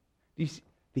that? Do you see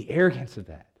the arrogance of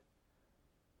that?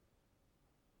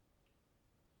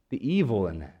 The evil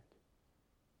in that.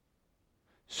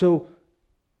 So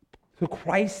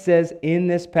Christ says in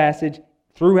this passage,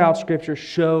 throughout Scripture,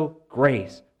 show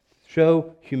grace,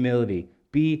 show humility,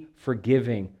 be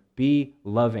forgiving, be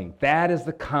loving. That is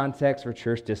the context for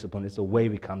church discipline. It's the way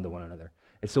we come to one another.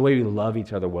 It's the way we love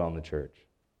each other well in the church.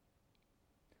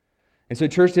 And so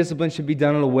church discipline should be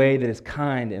done in a way that is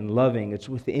kind and loving. It's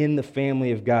within the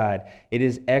family of God. It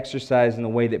is exercised in a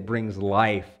way that brings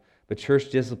life. But church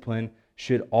discipline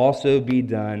should also be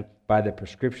done by the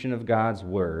prescription of God's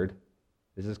word.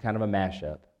 This is kind of a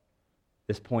mashup.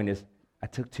 This point is, I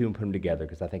took two and put them together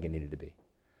because I think it needed to be.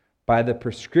 By the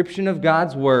prescription of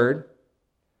God's word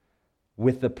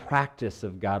with the practice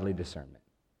of godly discernment.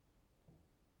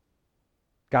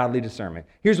 Godly discernment.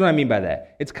 Here's what I mean by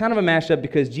that. It's kind of a mashup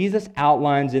because Jesus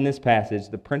outlines in this passage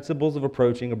the principles of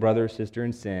approaching a brother or sister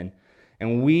in sin,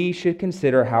 and we should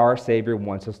consider how our Savior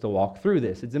wants us to walk through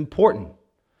this. It's important.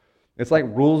 It's like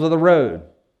rules of the road.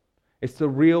 It's the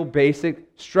real basic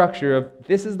structure of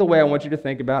this is the way I want you to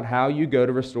think about how you go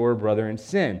to restore a brother in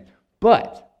sin.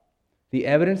 But the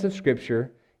evidence of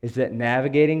Scripture is that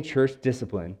navigating church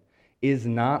discipline is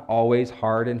not always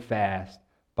hard and fast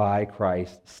by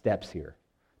Christ's steps here.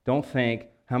 Don't think,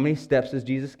 how many steps does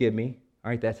Jesus give me?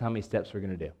 All right, that's how many steps we're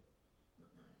going to do.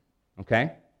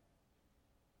 Okay?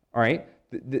 All right?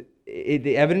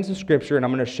 The evidence of Scripture, and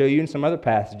I'm going to show you in some other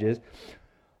passages,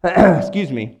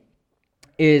 excuse me,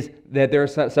 is that there are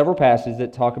several passages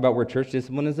that talk about where church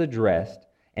discipline is addressed,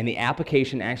 and the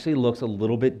application actually looks a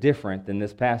little bit different than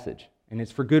this passage. And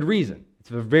it's for good reason. It's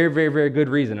for a very, very, very good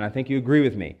reason, and I think you agree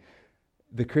with me.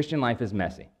 The Christian life is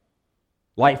messy.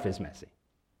 Life is messy.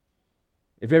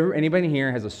 If ever anybody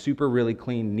here has a super, really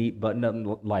clean, neat,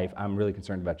 buttoned-up life, I'm really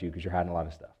concerned about you because you're hiding a lot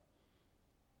of stuff.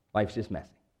 Life's just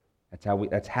messy.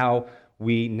 That's how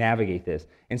we navigate this.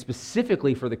 And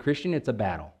specifically for the Christian, it's a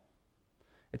battle.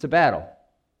 It's a battle.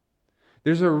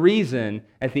 There's a reason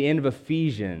at the end of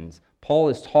Ephesians, Paul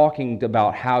is talking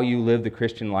about how you live the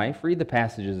Christian life. Read the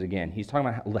passages again. He's talking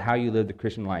about how you live the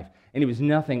Christian life. And it was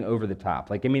nothing over the top.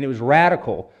 It was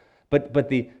radical, but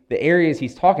the areas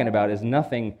he's talking about is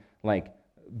nothing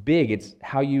big. It's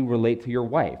how you relate to your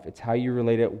wife. It's how you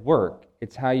relate at work.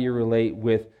 It's how you relate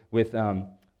with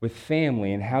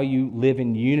family and how you live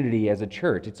in unity as a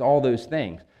church. It's all those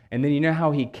things. And then you know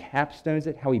how he capstones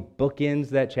it, how he bookends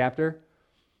that chapter?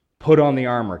 Put on the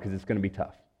armor because it's going to be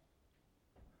tough.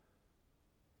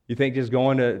 You think just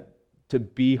going to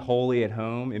be holy at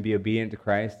home and be obedient to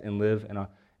Christ and live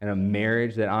in a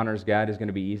marriage that honors God is going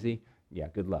to be easy? Yeah,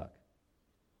 good luck.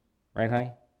 Right,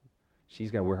 honey? She's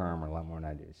got to wear her armor a lot more than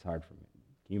I do. It's hard for me.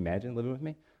 Can you imagine living with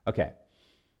me? Okay.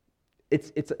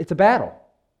 It's a battle.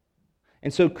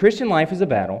 And so Christian life is a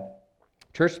battle.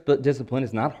 Church discipline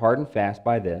is not hard and fast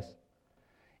by this.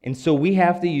 And so we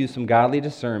have to use some godly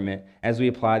discernment as we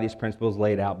apply these principles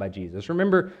laid out by Jesus.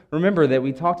 Remember that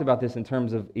we talked about this in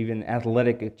terms of even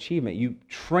athletic achievement. You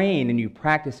train and you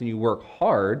practice and you work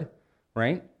hard,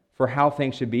 right, for how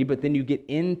things should be, but then you get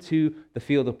into the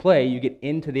field of play, you get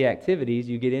into the activities,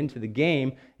 you get into the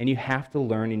game, and you have to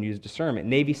learn and use discernment.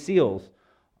 Navy SEALs,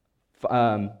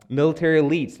 military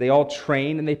elites, they all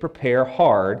train and they prepare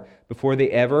hard before they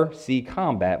ever see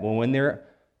combat. Well, when their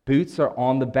boots are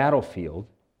on the battlefield,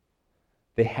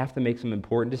 they have to make some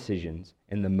important decisions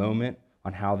in the moment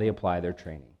on how they apply their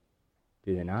training.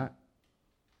 Do they not?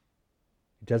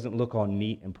 It doesn't look all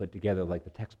neat and put together like the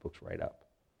textbooks write up.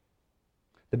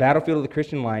 The battlefield of the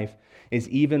Christian life is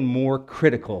even more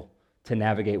critical to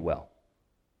navigate well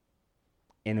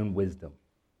and in wisdom.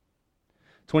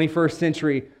 21st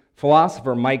century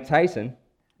philosopher Mike Tyson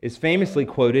is famously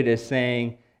quoted as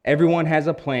saying, "Everyone has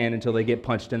a plan until they get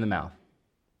punched in the mouth."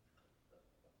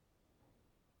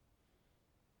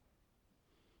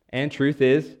 And truth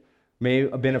is, may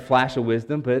have been a flash of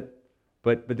wisdom, but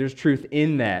there's truth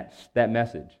in that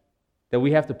message. That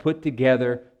we have to put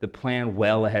together the plan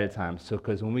well ahead of time. So,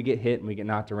 because when we get hit and we get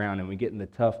knocked around and we get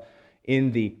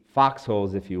in the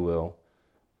foxholes, if you will,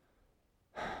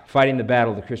 fighting the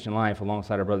battle of the Christian life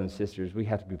alongside our brothers and sisters, we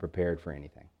have to be prepared for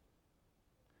anything.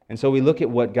 And so we look at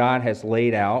what God has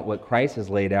laid out, what Christ has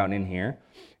laid out in here,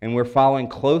 and we're following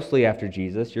closely after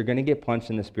Jesus. You're going to get punched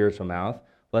in the spiritual mouth.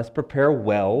 Let's prepare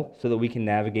well so that we can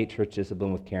navigate church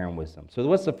discipline with care and wisdom. So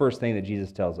what's the first thing that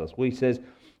Jesus tells us? Well, he says,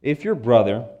 if your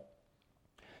brother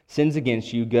sins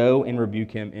against you, go and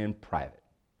rebuke him in private.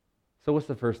 So what's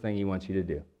the first thing he wants you to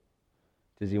do?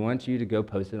 Does he want you to go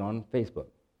post it on Facebook?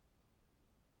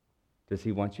 Does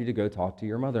he want you to go talk to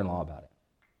your mother-in-law about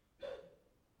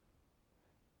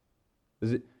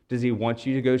it? Does he want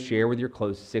you to go share with your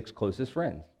 6 closest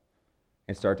friends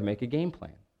and start to make a game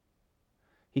plan?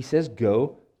 He says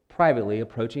go privately,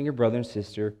 approaching your brother and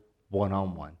sister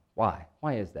one-on-one. Why?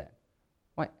 Why is that?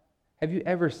 Why? Have you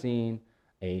ever seen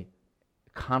a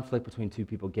conflict between two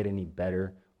people get any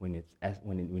better when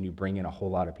you bring in a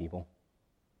whole lot of people?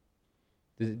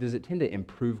 Does it tend to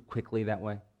improve quickly that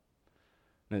way?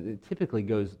 No, it typically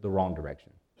goes the wrong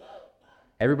direction.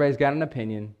 Everybody's got an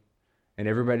opinion, and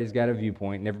everybody's got a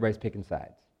viewpoint, and everybody's picking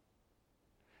sides.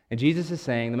 And Jesus is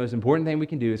saying the most important thing we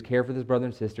can do is care for this brother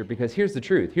and sister, because here's the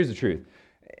truth. Here's the truth.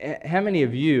 How many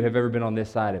of you have ever been on this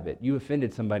side of it? You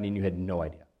offended somebody and you had no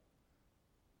idea.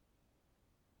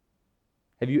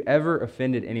 Have you ever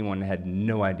offended anyone and had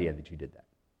no idea that you did that?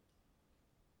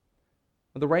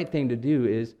 Well, the right thing to do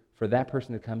is for that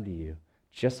person to come to you,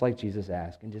 just like Jesus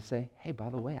asked, and just say, hey, by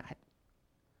the way, I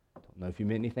don't know if you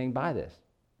meant anything by this,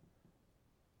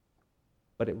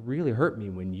 but it really hurt me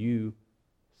when you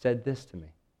said this to me.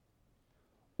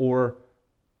 Or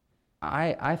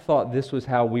I thought this was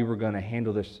how we were going to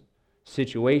handle this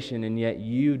situation, and yet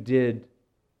you did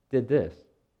this.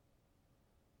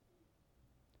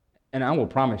 And I will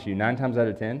promise you, 9 times out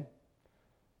of 10,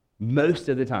 most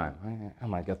of the time, I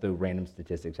might go throw random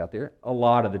statistics out there, a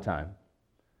lot of the time,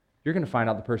 you're going to find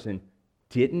out the person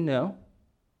didn't know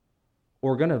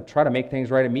or going to try to make things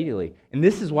right immediately. And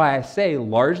this is why I say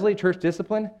largely church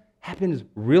discipline happens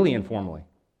really informally.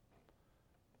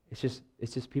 It's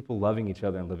just people loving each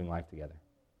other and living life together.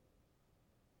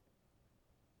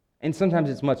 And sometimes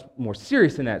it's much more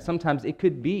serious than that. Sometimes it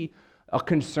could be a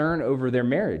concern over their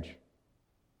marriage.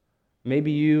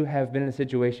 Maybe you have been in a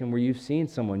situation where you've seen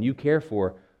someone you care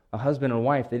for, a husband or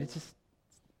wife, that it's just,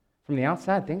 from the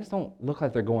outside, things don't look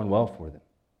like they're going well for them.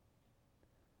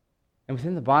 And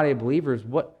within the body of believers,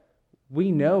 what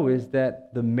we know is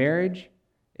that the marriage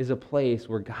is a place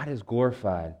where God is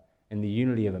glorified in the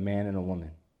unity of a man and a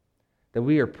woman. That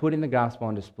we are putting the gospel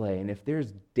on display. And if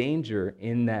there's danger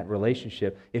in that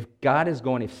relationship, if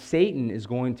Satan is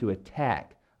going to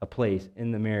attack a place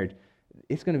in the marriage,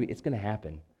 it's going to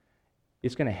happen.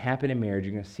 It's going to happen in marriage.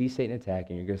 You're going to see Satan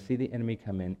attacking. You're going to see the enemy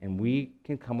come in, and we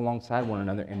can come alongside one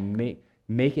another and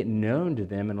make it known to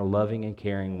them in a loving and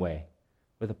caring way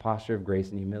with a posture of grace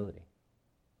and humility.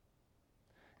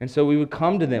 And so we would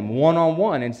come to them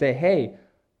one-on-one and say, hey,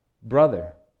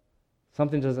 brother,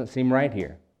 something doesn't seem right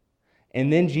here.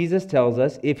 And then Jesus tells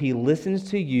us, if he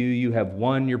listens to you, you have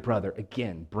won your brother.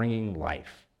 Again, bringing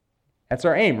life. That's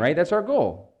our aim, right? That's our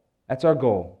goal. That's our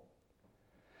goal.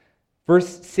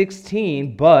 Verse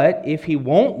 16, but if he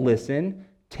won't listen,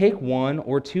 take 1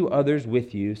 or 2 others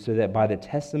with you, so that by the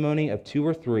testimony of 2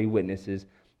 or 3 witnesses,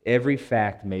 every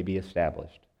fact may be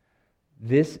established.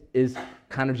 This is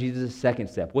kind of Jesus' second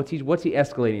step. What's he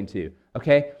escalating to?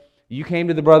 Okay, you came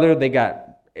to the brother, they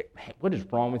got, hey, what is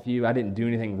wrong with you? I didn't do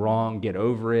anything wrong, get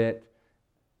over it.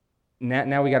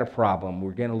 Now we got a problem.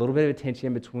 We're getting a little bit of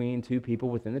attention between 2 people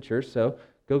within the church, so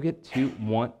go get 2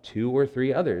 or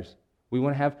 3 others. We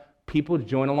want to have people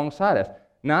join alongside us.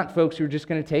 Not folks who are just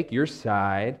going to take your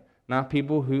side, not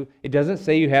people who, it doesn't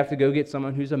say you have to go get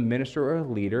someone who's a minister or a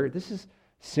leader. This is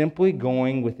simply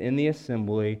going within the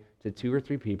assembly to 2 or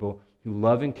 3 people who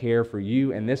love and care for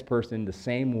you and this person the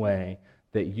same way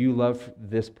that you love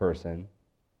this person,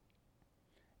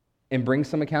 and bring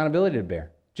some accountability to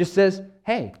bear. Just says,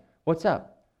 hey, what's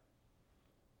up?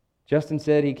 Justin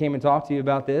said he came and talked to you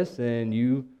about this, and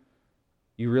you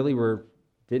really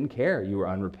didn't care. You were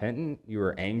unrepentant. You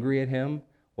were angry at him.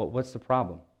 What's the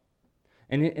problem?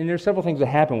 And there's several things that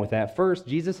happen with that. First,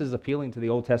 Jesus is appealing to the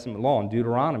Old Testament law in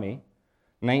Deuteronomy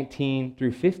 19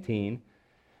 through 15.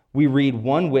 We read,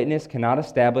 one witness cannot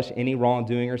establish any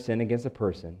wrongdoing or sin against a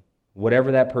person,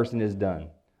 whatever that person has done.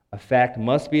 A fact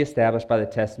must be established by the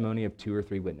testimony of 2 or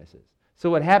 3 witnesses. So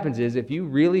what happens is, if you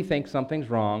really think something's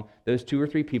wrong, those 2 or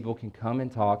 3 people can come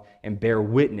and talk and bear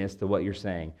witness to what you're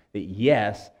saying. That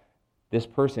yes, this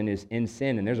person is in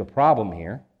sin and there's a problem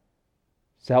here.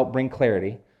 To help bring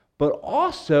clarity, but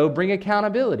also bring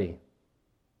accountability.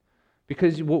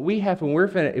 Because what we have,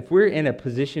 if we're in a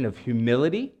position of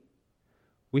humility,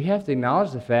 we have to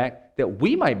acknowledge the fact that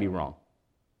we might be wrong.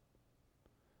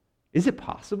 Is it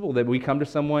possible that we come to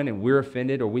someone and we're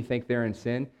offended or we think they're in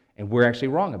sin and we're actually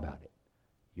wrong about it?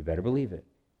 You better believe it.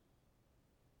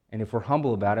 And if we're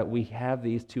humble about it, we have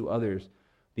these two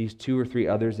or three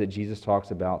others that Jesus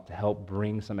talks about to help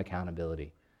bring some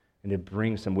accountability and to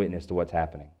bring some witness to what's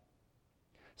happening.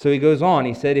 So he goes on,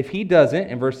 he said, if he doesn't,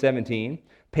 in verse 17,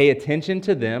 pay attention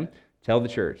to them, tell the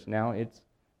church. Now it's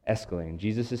escalating.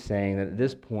 Jesus is saying that at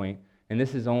this point, and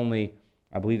this is only,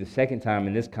 I believe, the second time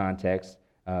in this context,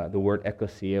 the word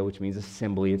ecclesia, which means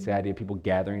assembly, it's the idea of people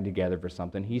gathering together for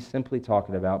something. He's simply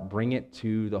talking about bring it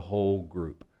to the whole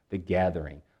group, the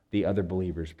gathering, the other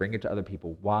believers. Bring it to other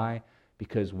people. Why?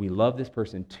 Because we love this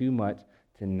person too much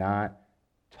to not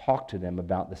talk to them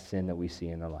about the sin that we see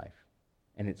in their life.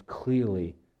 And it's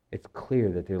clear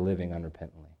that they're living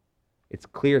unrepentantly. It's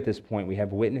clear at this point we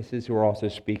have witnesses who are also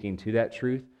speaking to that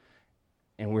truth,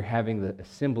 and we're having the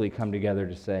assembly come together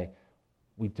to say,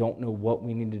 we don't know what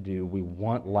we need to do. We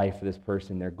want life for this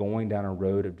person. They're going down a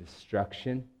road of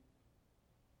destruction,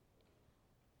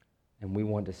 and we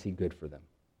want to see good for them.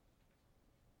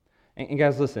 And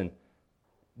guys, listen,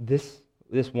 this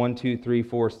 1, 2, 3,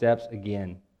 4 steps,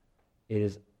 again, it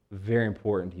is very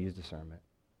important to use discernment.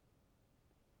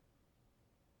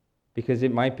 Because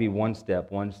it might be one step.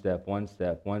 You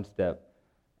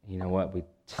know what? We're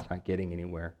just not getting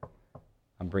anywhere.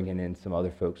 I'm bringing in some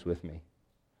other folks with me.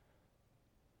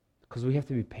 Because we have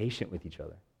to be patient with each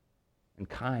other and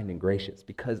kind and gracious.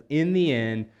 Because in the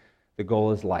end, the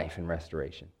goal is life and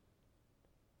restoration.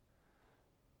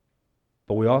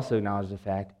 But we also acknowledge the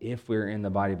fact, if we're in the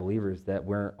body of believers, that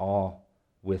we're all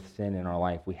with sin in our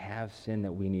life. We have sin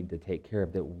that we need to take care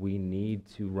of, that we need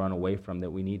to run away from, that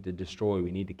we need to destroy,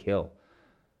 we need to kill.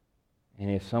 And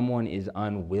if someone is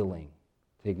unwilling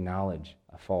to acknowledge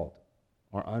a fault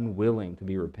or unwilling to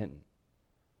be repentant,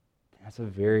 that's a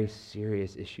very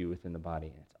serious issue within the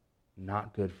body. It's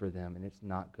not good for them, and it's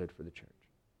not good for the church.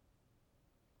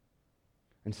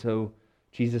 And so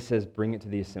Jesus says, bring it to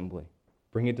the assembly.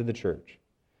 Bring it to the church.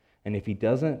 And if he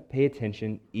doesn't pay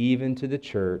attention even to the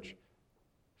church,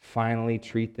 finally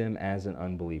treat them as an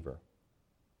unbeliever.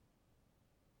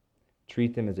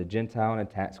 Treat them as a Gentile and a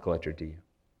tax collector to you.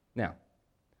 Now,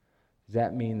 does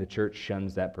that mean the church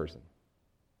shuns that person?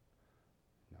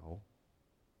 No.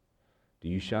 Do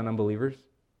you shun unbelievers?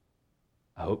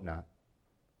 I hope not.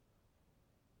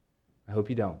 I hope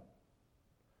you don't.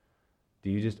 Do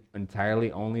you just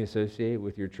entirely only associate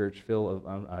with your church filled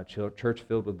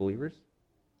with believers?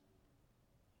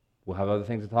 We'll have other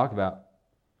things to talk about.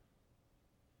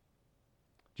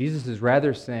 Jesus is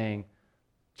rather saying,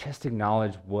 just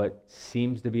acknowledge what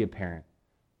seems to be apparent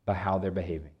by how they're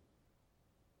behaving.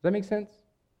 Does that make sense?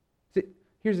 See,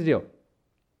 here's the deal.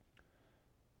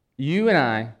 You and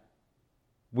I,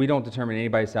 we don't determine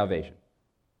anybody's salvation.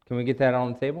 Can we get that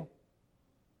on the table?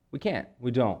 We can't.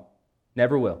 We don't.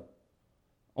 Never will.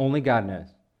 Only God knows.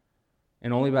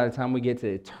 And only by the time we get to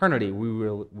eternity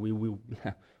will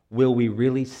we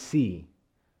really see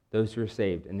those who are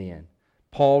saved in the end.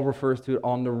 Paul refers to it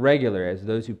on the regular as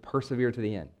those who persevere to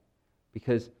the end,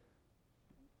 because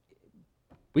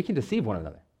we can deceive one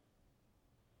another.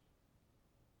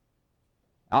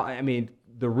 I mean,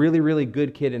 the really, really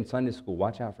good kid in Sunday school,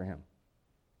 watch out for him.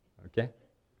 Okay?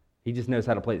 He just knows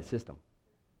how to play the system.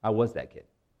 I was that kid.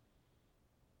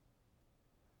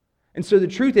 And so the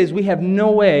truth is, we have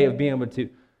no way of being able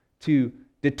to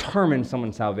determine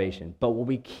someone's salvation. But what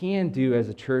we can do as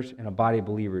a church and a body of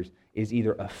believers is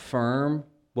either affirm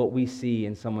what we see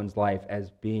in someone's life as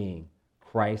being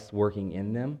Christ working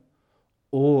in them,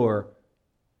 or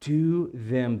do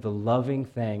them the loving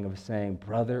thing of saying,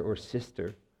 brother or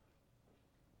sister,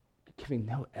 giving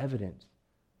no evidence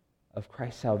of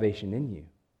Christ's salvation in you.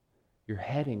 You're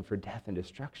heading for death and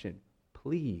destruction.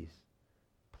 Please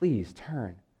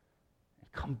turn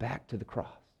and come back to the cross.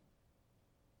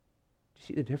 Do you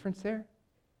see the difference there?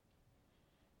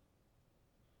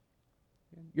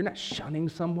 You're not shunning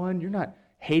someone. You're not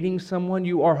hating someone.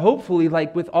 You are hopefully,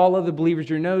 like with all other believers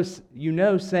you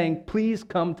know, saying, please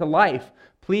come to life.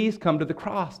 Please come to the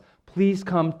cross. Please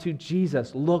come to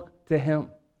Jesus. Look to him.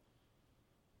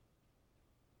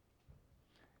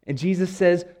 And Jesus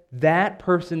says that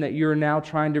person that you're now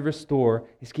trying to restore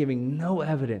is giving no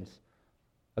evidence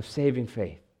of saving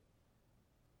faith.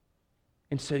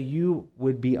 And so you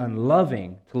would be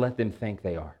unloving to let them think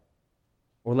they are,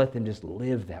 or let them just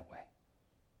live that way.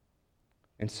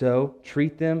 And so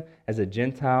treat them as a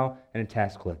Gentile and a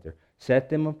tax collector. Set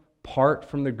them apart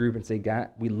from the group and say, God,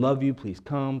 we love you. Please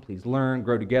come. Please learn.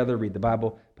 Grow together. Read the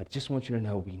Bible. But I just want you to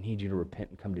know we need you to repent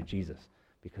and come to Jesus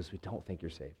because we don't think you're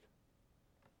saved.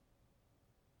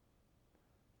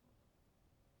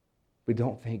 We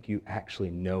don't think you actually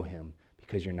know him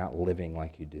because you're not living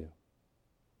like you do.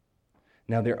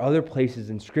 Now, there are other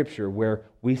places in Scripture where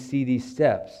we see these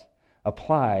steps.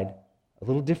 applied a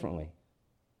little differently.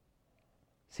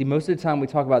 See, most of the time we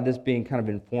talk about this being kind of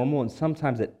informal, and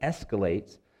sometimes it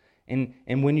escalates. And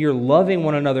when you're loving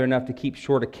one another enough to keep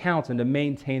short accounts and to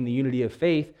maintain the unity of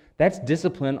faith, that's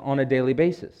discipline on a daily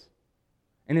basis.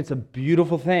 And it's a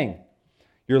beautiful thing.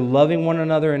 You're loving one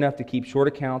another enough to keep short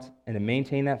accounts and to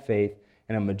maintain that faith,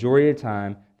 and a majority of the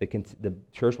time, the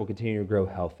church will continue to grow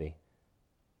healthy.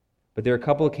 But there are a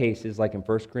couple of cases, like in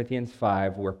 1 Corinthians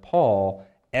 5, where Paul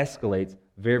escalates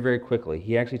very, very quickly.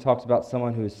 He actually talks about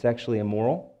someone who is sexually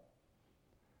immoral.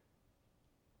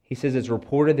 He says it's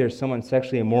reported there's someone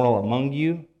sexually immoral among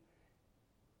you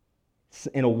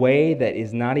in a way that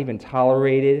is not even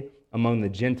tolerated among the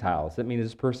Gentiles. That means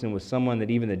this person was someone that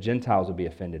even the Gentiles would be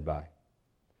offended by.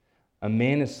 A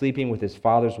man is sleeping with his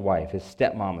father's wife, his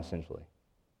stepmom essentially,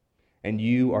 and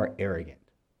you are arrogant.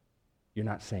 You're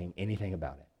not saying anything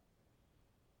about it.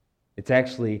 It's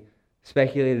actually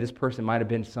speculated this person might have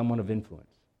been someone of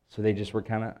influence. So they just were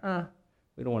kind of,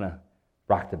 we don't want to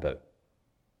rock the boat.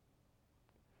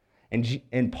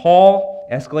 And Paul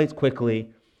escalates quickly.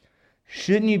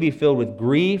 Shouldn't you be filled with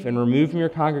grief and remove from your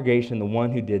congregation the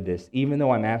one who did this? Even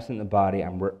though I'm absent in the body,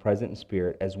 I'm present in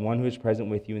spirit. As one who is present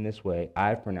with you in this way,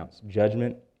 I've pronounced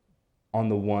judgment on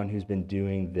the one who's been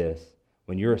doing this.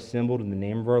 When you're assembled in the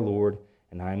name of our Lord,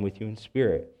 and I am with you in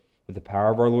spirit, with the power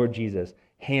of our Lord Jesus,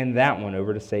 hand that one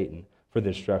over to Satan for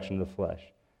the destruction of the flesh,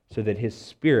 so that his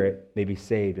spirit may be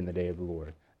saved in the day of the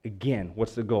Lord. Again,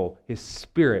 what's the goal? His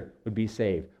spirit would be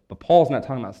saved. But Paul's not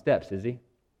talking about steps, is he?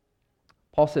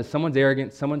 Paul says someone's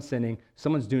arrogant, someone's sinning,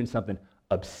 someone's doing something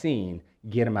obscene,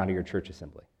 get them out of your church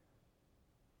assembly.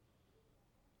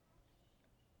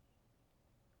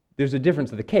 There's a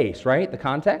difference of the case, right? The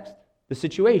context, the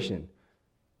situation.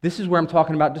 This is where I'm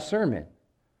talking about discernment.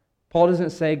 Paul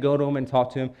doesn't say go to them and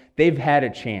talk to them. They've had a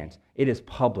chance. It is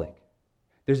public.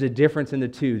 There's a difference in the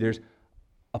two. There's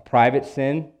a private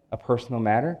sin, a personal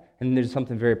matter, and there's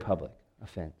something very public,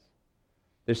 offense.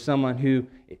 There's someone who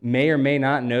may or may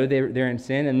not know they're in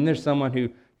sin, and then there's someone who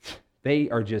they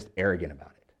are just arrogant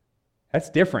about it. That's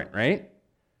different, right?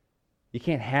 You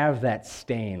can't have that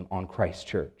stain on Christ's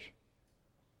church.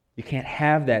 You can't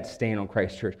have that stain on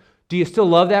Christ's church. Do you still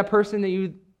love that person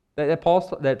that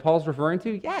Paul's referring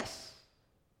to? Yes.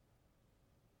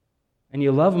 And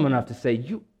you love them enough to say,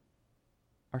 you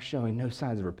are showing no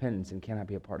signs of repentance and cannot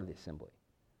be a part of the assembly.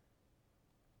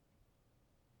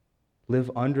 Live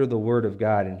under the Word of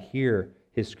God and hear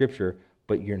His Scripture,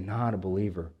 but you're not a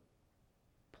believer.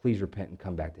 Please repent and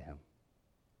come back to Him.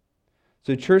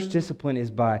 So church discipline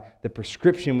is by the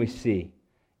prescription we see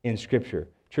in Scripture.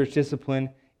 Church discipline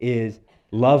is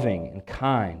loving and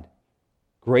kind,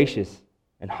 gracious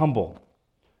and humble.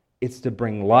 It's to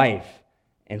bring life.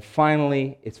 And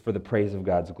finally, it's for the praise of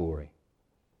God's glory.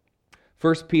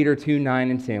 1 Peter 2,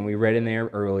 9 and 10, we read in there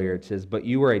earlier, it says, "But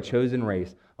you are a chosen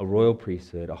race, a royal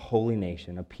priesthood, a holy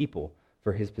nation, a people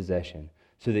for His possession,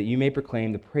 so that you may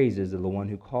proclaim the praises of the one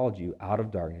who called you out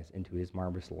of darkness into His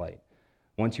marvelous light.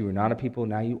 Once you were not a people,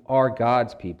 now you are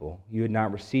God's people. You had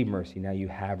not received mercy, now you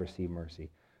have received mercy."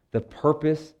 The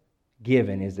purpose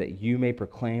given is that you may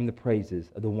proclaim the praises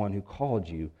of the one who called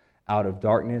you out of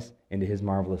darkness into His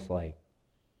marvelous light.